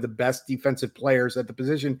he's one of the best defensive players at the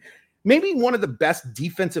position. Maybe one of the best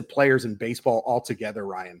defensive players in baseball altogether,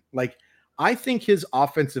 Ryan. Like, I think his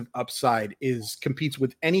offensive upside competes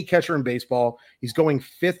with any catcher in baseball. He's going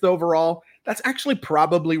 5th overall. That's actually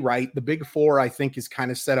probably right. The Big Four, I think, is kind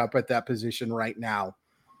of set up at that position right now.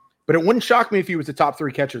 But it wouldn't shock me if he was a top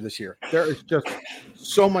 3 catcher this year. There is just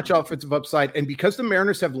so much offensive upside. And because the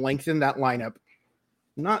Mariners have lengthened that lineup,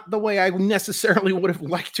 Not the way I necessarily would have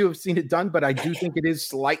liked to have seen it done, but I do think it is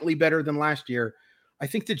slightly better than last year. I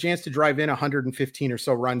think the chance to drive in 115 or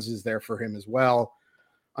so runs is there for him as well.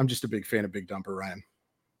 I'm just a big fan of Big Dumper Ryan.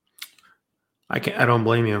 I don't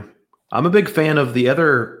blame you. I'm a big fan of the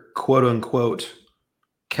other quote unquote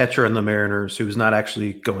catcher in the Mariners who's not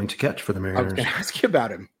actually going to catch for the Mariners. I was going to ask you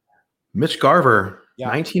about him. Mitch Garver, Yeah.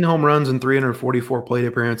 19 home runs and 344 plate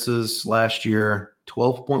appearances last year,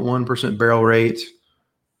 12.1% barrel rate,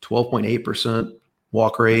 12.8%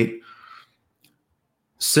 walk rate.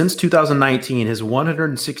 Since 2019, his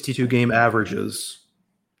 162 game averages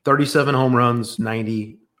 37 home runs,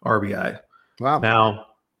 90 RBI. Wow. Now,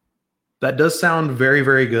 that does sound very,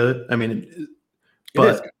 very good. I mean,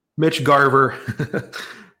 but Mitch Garver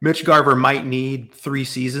might need 3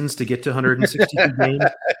 seasons to get to 162 games.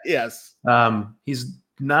 Yes. He's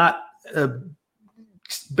not a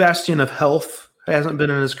bastion of health, hasn't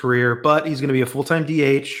been in his career, but he's going to be a full-time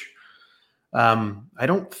DH. I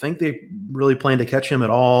don't think they really plan to catch him at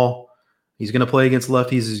all. He's going to play against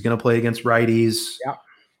lefties. He's going to play against righties. Yeah.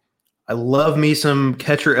 I love me some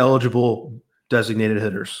catcher-eligible designated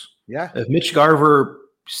hitters. Yeah. If Mitch Garver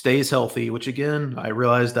stays healthy, which again, I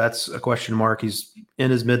realize that's a question mark. He's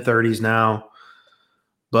in his mid-30s now.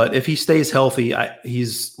 But if he stays healthy,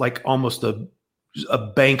 he's like almost a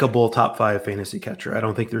bankable top 5 fantasy catcher. I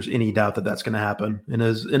don't think there's any doubt that that's going to happen. And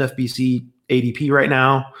his NFBC ADP right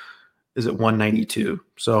now is at 192.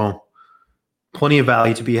 So plenty of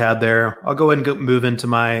value to be had there. I'll go ahead and move into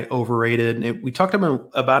my overrated. We talked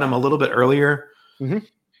about him a little bit earlier. Mm-hmm.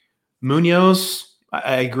 Munoz,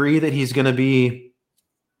 I agree that he's going to be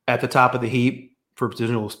at the top of the heap for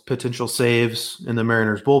potential saves in the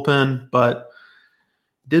Mariners bullpen, but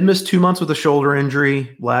did miss 2 months with a shoulder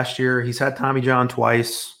injury last year. He's had Tommy John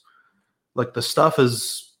twice. Like, the stuff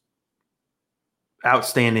is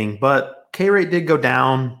outstanding, but K rate did go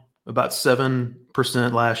down about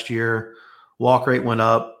 7% last year. Walk rate went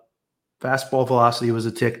up. Fastball velocity was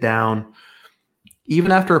a tick down.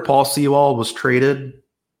 Even after Paul Sewald was traded,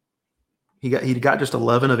 he got just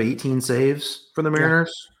 11 of 18 saves for the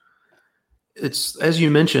Mariners. Yeah. It's, as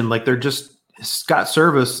you mentioned, like, they're just Scott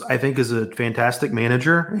Service, I think, is a fantastic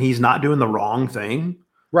manager, and he's not doing the wrong thing.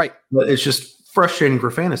 Right. But it's just frustrating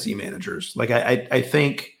for fantasy managers. Like, I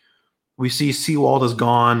think we see Sewald is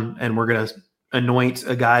gone, and we're going to anoint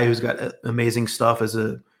a guy who's got amazing stuff as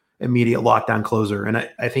a immediate lockdown closer. And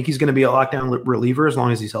I think he's going to be a lockdown reliever as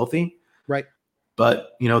long as he's healthy. Right.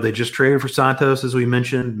 But, they just traded for Santos, as we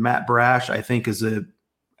mentioned. Matt Brash, I think, is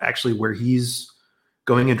actually where he's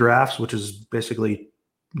going in drafts, which is basically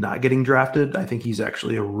not getting drafted. I think he's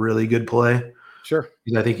actually a really good play. Sure.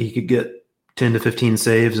 Because I think he could get 10 to 15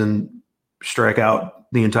 saves and strike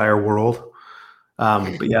out the entire world.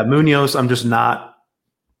 But yeah, Munoz, I'm just not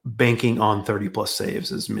banking on 30-plus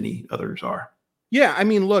saves as many others are. Yeah, I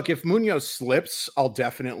mean, look, if Munoz slips, I'll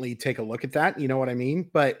definitely take a look at that. You know what I mean?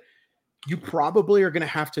 But you probably are going to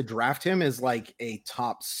have to draft him as like a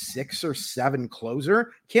top 6 or 7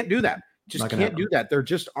 closer. Can't do that. Just can't do that. There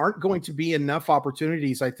just aren't going to be enough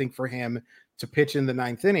opportunities, I think, for him to pitch in the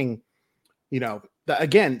 9th inning.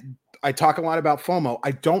 Again, I talk a lot about FOMO.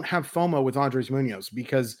 I don't have FOMO with Andres Munoz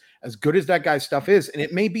because as good as that guy's stuff is, and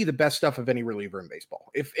it may be the best stuff of any reliever in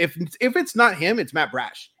baseball. If it's not him, it's Matt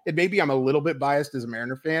Brash. It may be I'm a little bit biased as a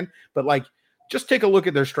Mariner fan, but like, just take a look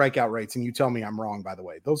at their strikeout rates and you tell me I'm wrong, by the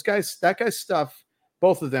way. That guy's stuff,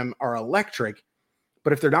 both of them are electric.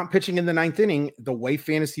 But if they're not pitching in the 9th inning, the way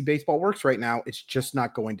fantasy baseball works right now, it's just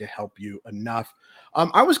not going to help you enough.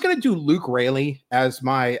 I was going to do Luke Raley as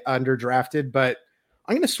my underdrafted, but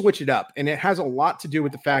I'm going to switch it up. And it has a lot to do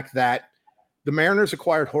with the fact that the Mariners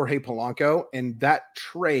acquired Jorge Polanco, and that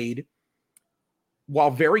trade, while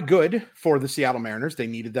very good for the Seattle Mariners, they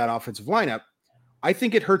needed that offensive lineup. I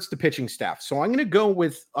think it hurts the pitching staff. So I'm going to go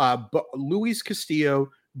with Luis Castillo,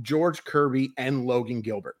 George Kirby, and Logan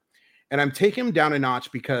Gilbert. And I'm taking him down a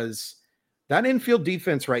notch because that infield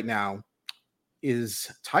defense right now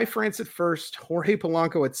is Ty France at first, Jorge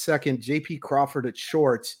Polanco at second, JP Crawford at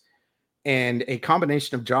short, and a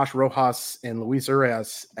combination of Josh Rojas and Luis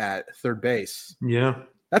Urias at third base. Yeah.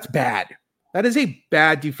 That's bad. That is a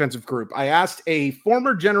bad defensive group. I asked a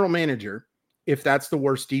former general manager if that's the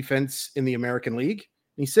worst defense in the American League.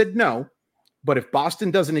 And he said no. But if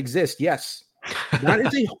Boston doesn't exist, yes. That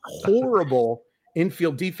is a horrible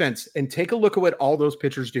infield defense. And take a look at what all those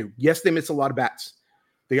pitchers do. Yes, they miss a lot of bats.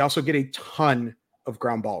 They also get a ton of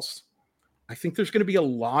ground balls. I think there's going to be a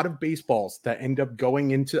lot of baseballs that end up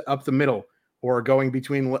going into up the middle or going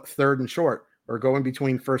between third and short or going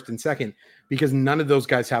between first and second because none of those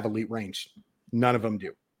guys have elite range. None of them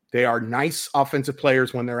do. They are nice offensive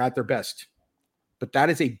players when they're at their best. but that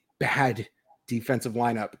is a bad defensive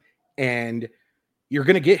lineup. And you're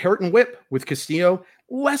going to get hurt and whip with Castillo,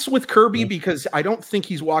 less with Kirby, because I don't think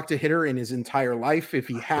he's walked a hitter in his entire life. If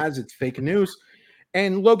he has, it's fake news.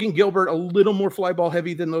 And Logan Gilbert, a little more fly ball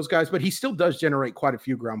heavy than those guys, but he still does generate quite a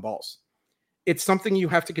few ground balls. It's something you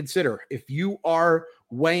have to consider. If you are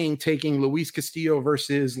weighing taking Luis Castillo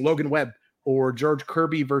versus Logan Webb or George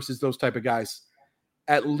Kirby versus those type of guys,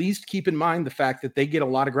 at least keep in mind the fact that they get a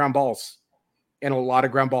lot of ground balls, and a lot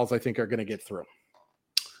of ground balls I think are going to get through.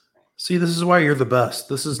 See, this is why you're the best.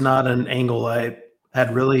 This is not an angle I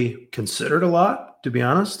had really considered a lot, to be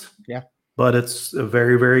honest. Yeah. But it's a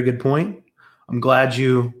very, very good point. I'm glad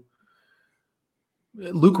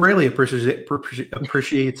Luke Raley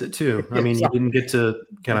appreciates it too. I mean, you didn't get to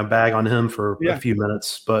kind of bag on him for a few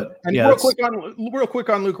minutes, but and real quick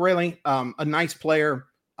on Luke Raley, a nice player.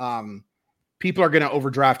 People are going to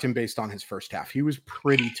overdraft him based on his first half. He was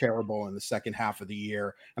pretty terrible in the second half of the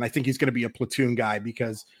year, and I think he's going to be a platoon guy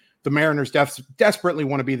because the Mariners desperately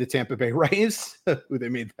want to be the Tampa Bay Rays, who they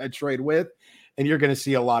made that trade with. And you're going to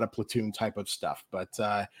see a lot of platoon type of stuff. But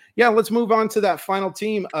let's move on to that final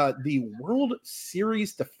team. The World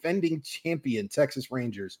Series defending champion, Texas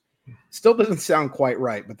Rangers. Still doesn't sound quite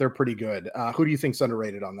right, but they're pretty good. Who do you think's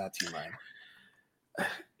underrated on that team, Ryan?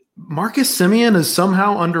 Marcus Semien is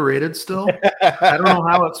somehow underrated still. I don't know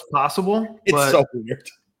how it's possible. It's so weird.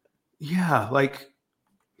 Yeah, like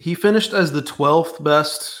he finished as the 12th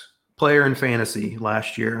best player in fantasy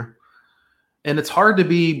last year. And it's hard to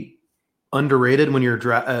be underrated when you're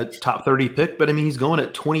a top 30 pick, but I mean, he's going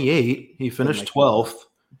at 28. He finished 12th.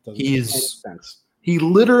 He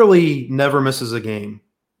literally never misses a game.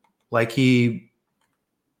 Like I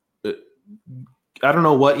don't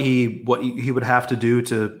know what he would have to do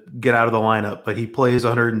to get out of the lineup, but he plays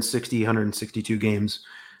 162 games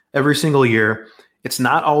every single year. It's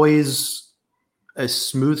not always a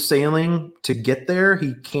smooth sailing to get there.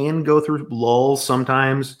 He can go through lulls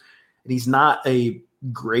sometimes, and he's not a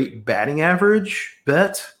great batting average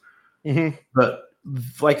bet, but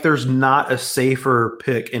like there's not a safer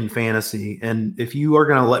pick in fantasy. And if you are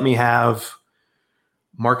going to let me have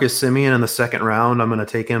Marcus Semien in the second round, I'm going to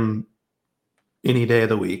take him any day of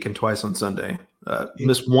the week and twice on Sunday.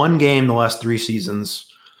 Missed one game the last 3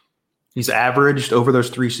 seasons. He's averaged over those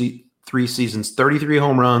three seasons 33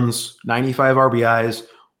 home runs, 95 RBIs,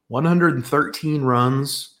 113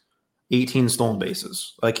 runs, 18 stolen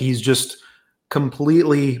bases. Like he's just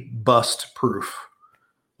completely bust proof.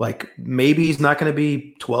 Like maybe he's not going to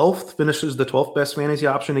be 12th, finishes the 12th best fantasy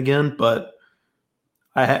option again, but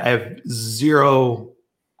I have zero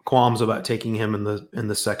qualms about taking him in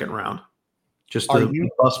the second round. Just a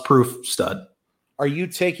bust proof stud. Are you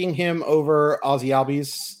taking him over Ozzie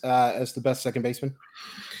Albies as the best second baseman?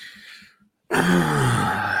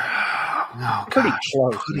 Pretty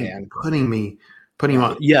close, man. Putting him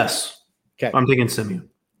on. Yes. Okay. I'm taking Semien.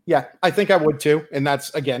 Yeah, I think I would too. And that's,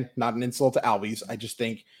 again, not an insult to Albies. I just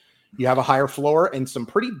think you have a higher floor and some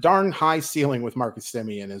pretty darn high ceiling with Marcus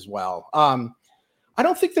Semien as well. I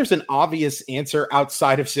don't think there's an obvious answer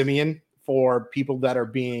outside of Semien for people that are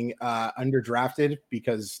being underdrafted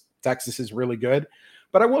because Texas is really good.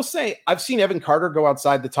 But I will say I've seen Evan Carter go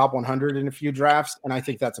outside the top 100 in a few drafts, and I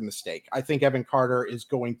think that's a mistake. I think Evan Carter is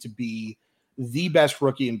going to be the best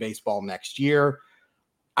rookie in baseball next year.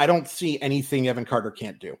 I don't see anything Evan Carter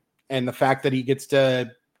can't do. And the fact that he gets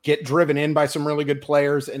to get driven in by some really good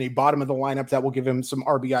players and a bottom of the lineup that will give him some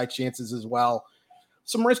RBI chances as well.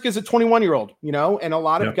 Some risk as a 21-year-old, and a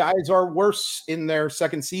lot of guys are worse in their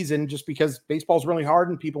second season just because baseball's really hard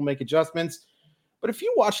and people make adjustments. But if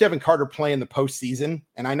you watch Evan Carter play in the postseason,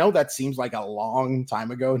 and I know that seems like a long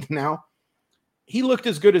time ago now, he looked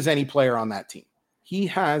as good as any player on that team. He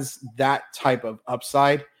has that type of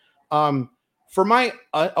upside. For my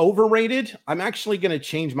overrated, I'm actually going to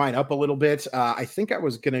change mine up a little bit. I think I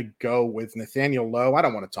was going to go with Nathaniel Lowe. I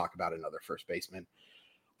don't want to talk about another first baseman.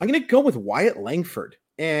 I'm going to go with Wyatt Langford.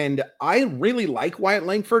 And I really like Wyatt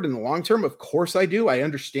Langford in the long term. Of course I do. I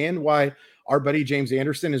understand why our buddy James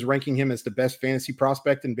Anderson is ranking him as the best fantasy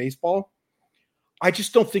prospect in baseball. I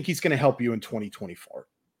just don't think he's going to help you in 2024.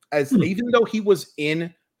 Even though he was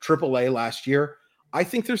in AAA last year, I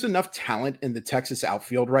think there's enough talent in the Texas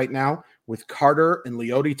outfield right now with Carter and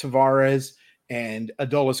Leody Taveras and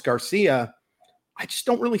Adolis Garcia. I just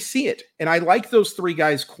don't really see it. And I like those 3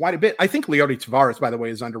 guys quite a bit. I think Leody Taveras, by the way,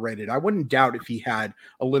 is underrated. I wouldn't doubt if he had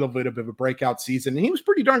a little bit of a breakout season. And he was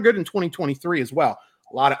pretty darn good in 2023 as well.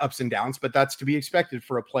 A lot of ups and downs, but that's to be expected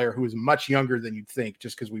for a player who is much younger than you'd think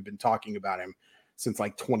just because we've been talking about him since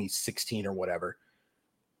like 2016 or whatever.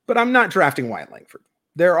 But I'm not drafting Wyatt Langford.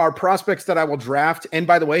 There are prospects that I will draft. And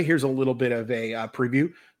by the way, here's a little bit of a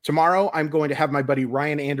preview. Tomorrow, I'm going to have my buddy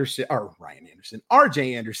RJ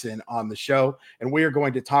Anderson on the show, and we are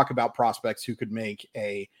going to talk about prospects who could make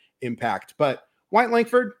a impact. But Wyatt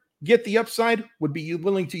Langford, get the upside. Would be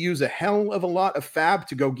willing to use a hell of a lot of fab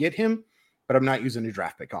to go get him, but I'm not using a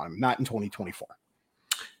draft pick on him, not in 2024.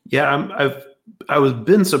 Yeah, I've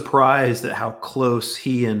been surprised at how close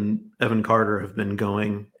he and Evan Carter have been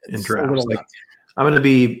going in drafts.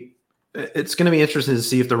 It's going to be interesting to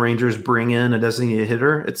see if the Rangers bring in a designated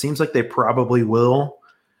hitter. It seems like they probably will.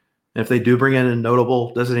 And if they do bring in a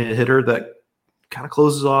notable designated hitter, that kind of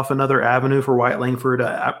closes off another avenue for Wyatt Langford.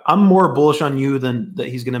 I'm more bullish on you than that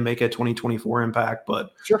he's going to make a 2024 impact,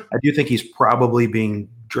 but sure. I do think he's probably being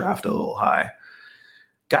drafted a little high.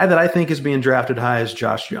 Guy that I think is being drafted high is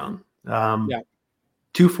Josh Young.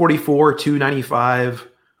 244, 295,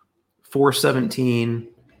 417.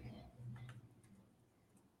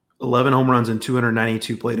 11 home runs and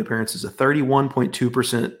 292 plate appearances, a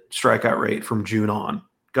 31.2% strikeout rate from June on.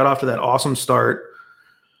 Got off to that awesome start.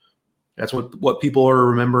 That's what people are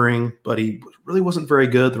remembering, but he really wasn't very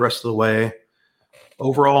good the rest of the way.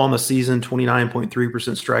 Overall on the season, 29.3%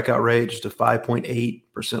 strikeout rate, just a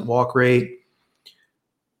 5.8% walk rate.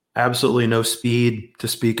 Absolutely no speed to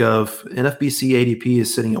speak of. NFBC ADP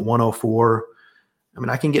is sitting at 104. I mean,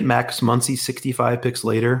 I can get Max Muncy 65 picks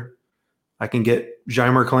later. I can get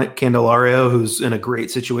Jeimer Candelario, who's in a great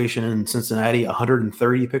situation in Cincinnati,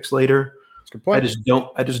 130 picks later. That's a good point.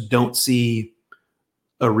 I just don't see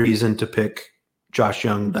a reason to pick Josh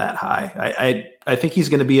Young that high. I think he's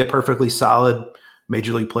going to be a perfectly solid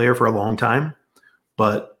major league player for a long time,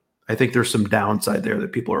 but I think there's some downside there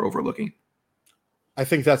that people are overlooking. I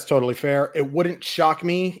think that's totally fair. It wouldn't shock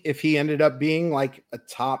me if he ended up being like a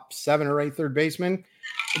top 7 or 8 third baseman.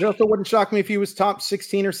 It also wouldn't shock me if he was top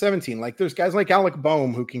 16 or 17. Like there's guys like Alec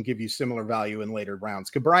Boehm who can give you similar value in later rounds.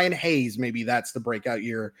 Brian Hayes, maybe that's the breakout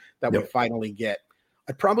year that we finally get.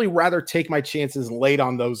 I'd probably rather take my chances late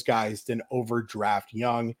on those guys than overdraft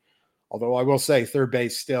Young. Although I will say third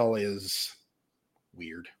base still is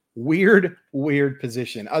weird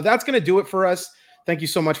position. That's going to do it for us. Thank you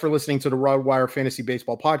so much for listening to the RotoWire Fantasy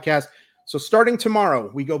Baseball Podcast. So starting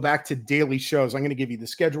tomorrow, we go back to daily shows. I'm going to give you the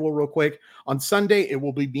schedule real quick. On Sunday, it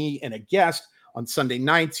will be me and a guest. On Sunday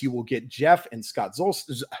nights, you will get Jeff and Scott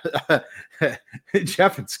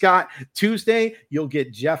Jeff and Scott. Tuesday, you'll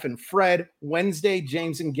get Jeff and Fred. Wednesday,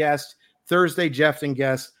 James and guest. Thursday, Jeff and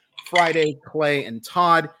guest. Friday, Clay and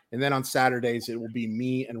Todd. And then on Saturdays, it will be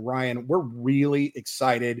me and Ryan. We're really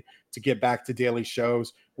excited to get back to daily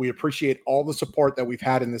shows. We appreciate all the support that we've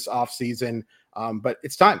had in this offseason, but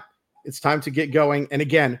it's time. It's time to get going. And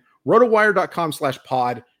again,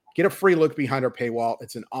 rotowire.com/pod. Get a free look behind our paywall.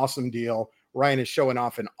 It's an awesome deal. Ryan is showing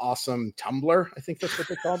off an awesome tumbler. I think that's what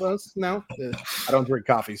they call those now. I don't drink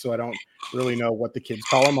coffee, so I don't really know what the kids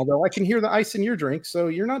call them, although I can hear the ice in your drink. So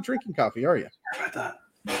you're not drinking coffee, are you? How about that?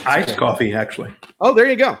 Iced coffee, actually. Oh, there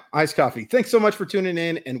you go. Iced coffee. Thanks so much for tuning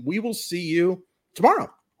in, and we will see you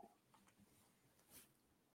tomorrow.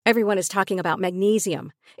 Everyone is talking about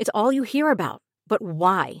magnesium. It's all you hear about. But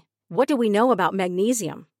why? What do we know about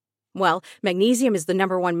magnesium? Well, magnesium is the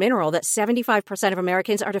number one mineral that 75% of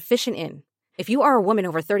Americans are deficient in. If you are a woman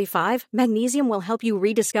over 35, magnesium will help you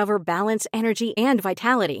rediscover balance, energy, and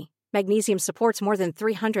vitality. Magnesium supports more than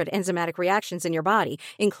 300 enzymatic reactions in your body,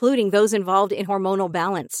 including those involved in hormonal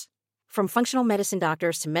balance. From functional medicine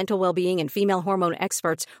doctors to mental well-being and female hormone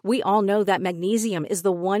experts, we all know that magnesium is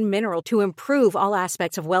the one mineral to improve all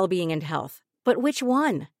aspects of well-being and health. But which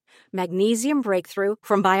one? Magnesium Breakthrough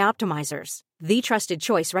from Bioptimizers, the trusted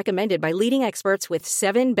choice recommended by leading experts with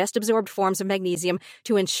 7 best-absorbed forms of magnesium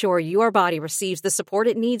to ensure your body receives the support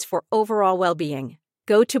it needs for overall well-being.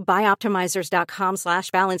 Go to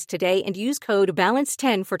bioptimizers.com/balance today and use code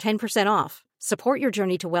BALANCE10 for 10% off. Support your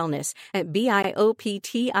journey to wellness at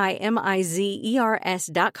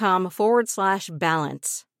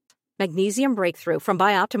bioptimizers.com/balance. Magnesium Breakthrough from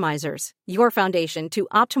Bioptimizers, your foundation to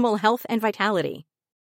optimal health and vitality.